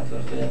جورا بكات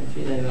وخير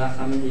في لا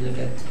خامدي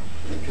لكت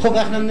خب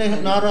احنا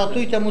من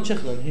ناراتوي تمو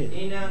تشخلن هي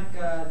اینا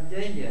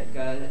كدية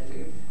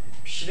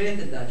كشريت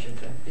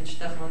داشته هیچ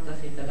تخمن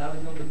تخي تلعب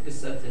نو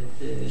بقصة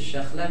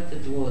الشخلات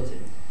تدوت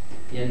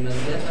يعني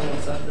مزيتها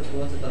وصفت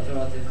تدوت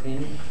تطرات خين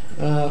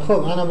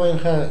خب انا باين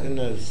خا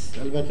الناس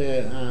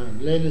البته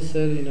ليل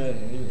السر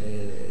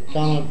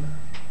تمام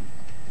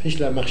فيش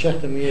لا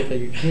مخشخت ميته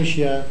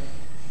يكنشيا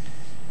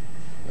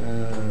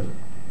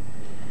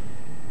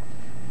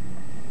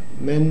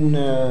من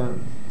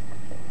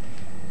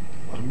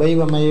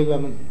بيبا ما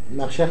يبقى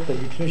مخشخت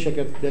يكنشيا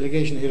كت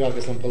ديليجيشن عراق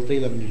اسم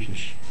بلطيله من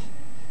يكنش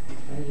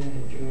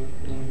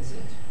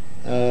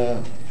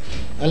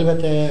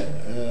البته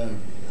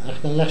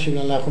اختن لخش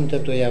بلن لا خمت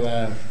تو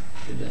يابا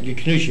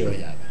يكنشيا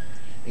يابا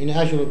إن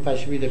أشوف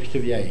باشبي ده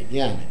كتب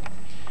يعني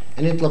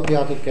أن يطلب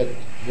يعطيك كت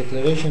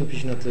declaration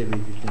بيش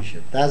نطلب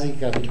يكنشيا تازي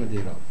كافيش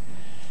مديره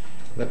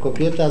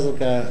وكوبيت تازل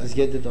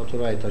كزيادة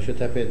أطراي تشو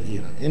تبيت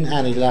إيران إن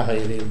أنا لاها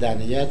إلى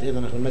الدانيات إذا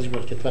نحن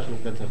مجبر كتفخلو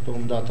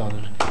كتختهم دا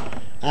تاريخ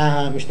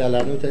مش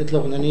تلعنو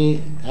تطلق أنني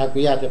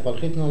هكوياتي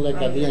بالخيطنا الله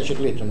كديان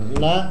شكليتنا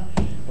لا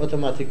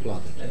اوتوماتيك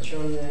بلاد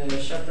چون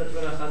شرطت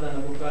ولا خدنا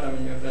بوكارا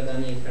من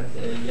يفرداني كت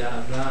يا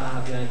را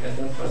هبيان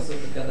كدن فرصت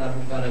كدار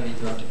بوكارا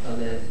بيتوا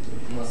على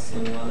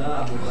مصن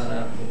ولا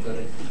بوكارا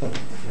بوكارا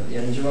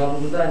يعني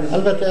جواب بودان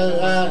البته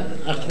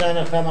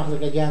اختلانا خام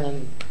اخلك جانا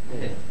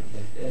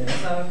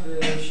صار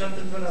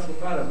شرطت ولا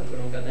بوكارا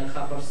بكرون كدن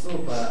خبر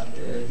سوبا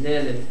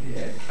ليلة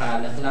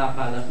قال اخلاق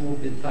قال مو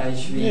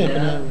بتايش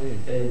بينا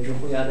جو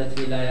قيادة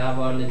ولاية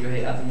عبار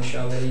لجهيئات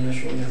المشاورين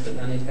وشؤون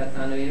يفرداني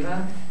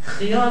كتانويرا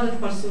خيانة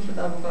فرصوف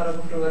تابوكارا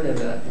بكرو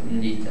ولا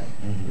بنديتا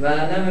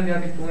ولما بيا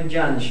بيكون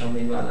جانشون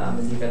بيقول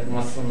عمل ديكت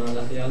مصرنا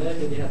على خيالات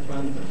ودي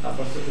هتوان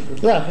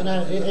فرصوف لا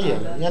خنا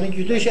يعني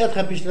جدوش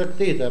أدخل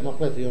بيشلتيتا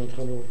مقلت يوم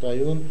تخلو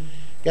طايون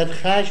قد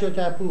خاش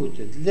وتابوت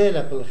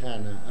ليلة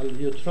بالخانة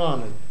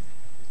اليوتران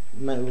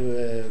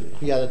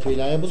خيادة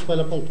ولاية بس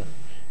ولا بلطة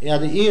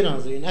يعني إيران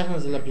زين إحنا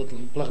زي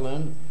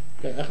بلغلان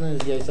احنا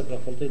زي سبرا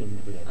فلطين من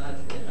البلاد.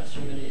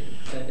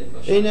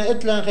 إنا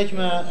إتلا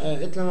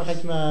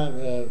خشمة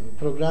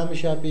برنامج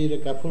شابير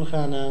كفول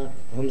خانة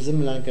هم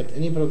زملان كت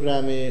إني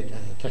برنامج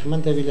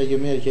تخمنت بيلا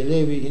يوميرك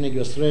ليبي إنا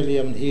جو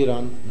أستراليا من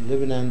إيران من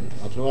لبنان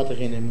أطروات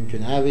خينا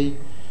ممكن هذي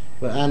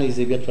وأنا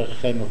زي بيت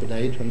خيمة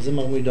خدايت هم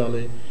زمغ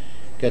ميدالي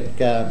كت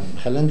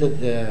كخلنت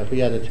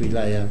قيادة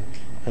ولاية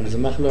هم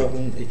زمخلو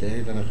هم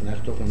إتأيد أنا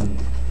خناختهم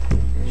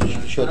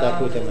شو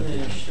تاكوتا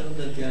مثلا.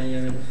 الشرطة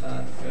يعني من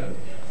خاك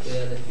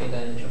قيادة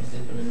ولاية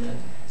شخصية من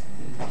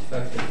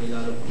اتفاق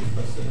الهلال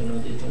وفرصة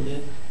النودية اللي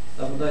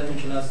أبدا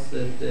كلاس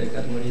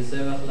كاتموريزة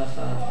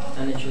وخلاها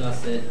أنا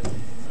كلاس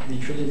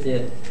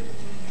بيشولي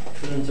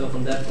شلون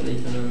تأخذ داخل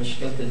إيتنا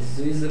مشكلة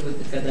الزويزة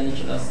كداني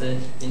كلاس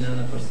إن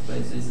أنا فرصة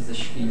الزويزة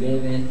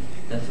شكيلة بين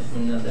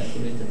تدخلنا داخل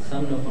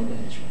تدخلنا وخلنا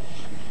هيك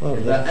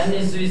وأنا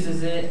الزويزة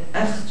زي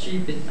أختي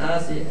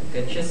بتأذي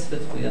كشسبة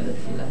قيادة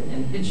ولاية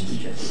يعني هيك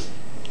تجاه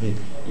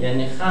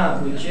يعني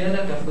خا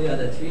وجهك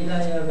قيادة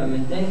ولاية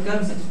ومن دين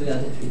كمسة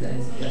قيادة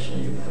ولاية عشان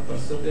يجيب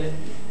فرصة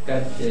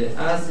كات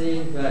أزي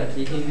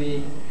وكيهوي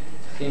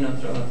خينا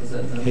تروات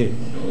زادنا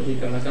ودي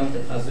كما كم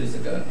تخصصي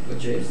سك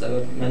وجه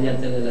سبب من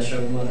ينتهي للشعب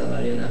ما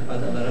دبرينا بعد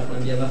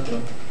برخنا بيا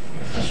وقت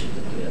خشيت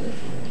قيادة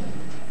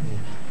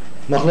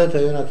مخلطة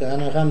يوناتا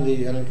أنا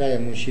غامدي أنا كايا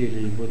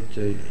مشيلي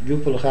بوت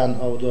جوب الخان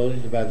أو دوري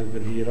بعده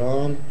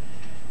بالإيران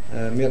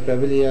ميقرا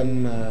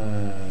ويليام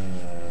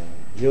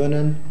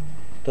يونان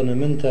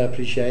طنمنتا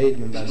بريشايد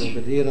من بعده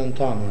بالإيران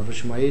تاما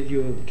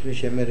رشمايديو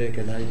كريش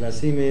أمريكا داي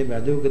باسيمي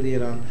بعده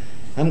بالإيران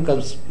هم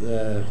كان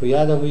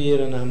خيادة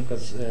هويرنا هم كان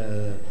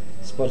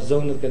سبورت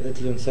زون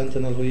كدتلون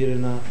سنتنال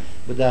هويرنا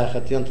بدا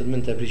خطيانت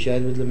منتا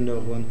بريشايد بدل منه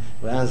أخوان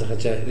وأنز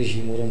خطا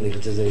ريشي مورم لي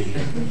خطا زي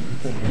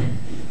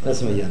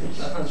اسمه يعني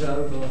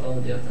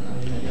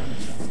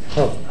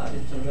خب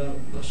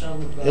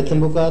اتم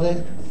بوكاري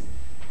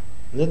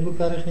زد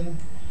بوكاري خينا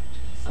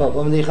خب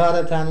ومن دي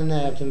خارب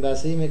تانينا ابتن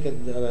باسيمي كد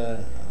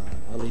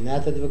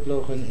ألينات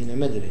دبكلوخن إنا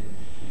مدري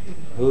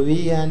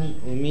هويا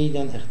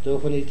أميدا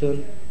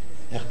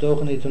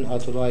اختوخنيتون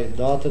أطراي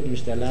داتت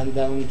مشتلان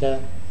داونتا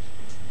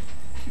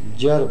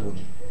جربون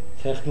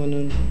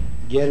تخمنون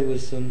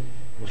جروسون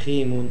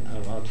وخيمون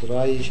أو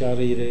أطراي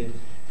شريري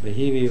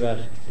بهيبي وقت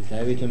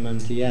تعبيتون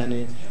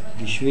ممتياني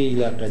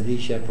بشوي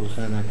قديشة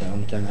بالخانة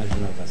كأمتان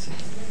أجنا بسيط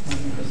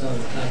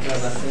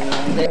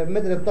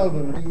مدرب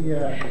طلبون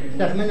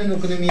تخمنون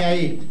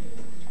أكاديميائي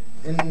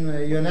إن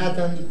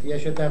يوناتن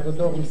يشوف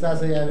تاخدوه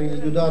مساسة يعني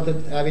الجودات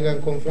يعني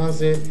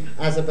الكونفرنس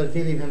عسى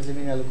برتيلي هم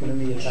زمين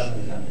الإقتصادية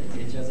كاملة.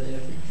 إجازة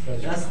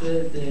يا ناس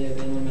بين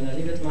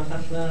المناليبة ما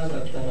خفنا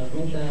وقتنا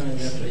خمسة من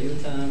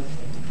يفريوتها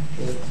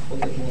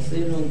وخد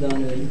المصير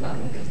ودانو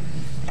يبعنا.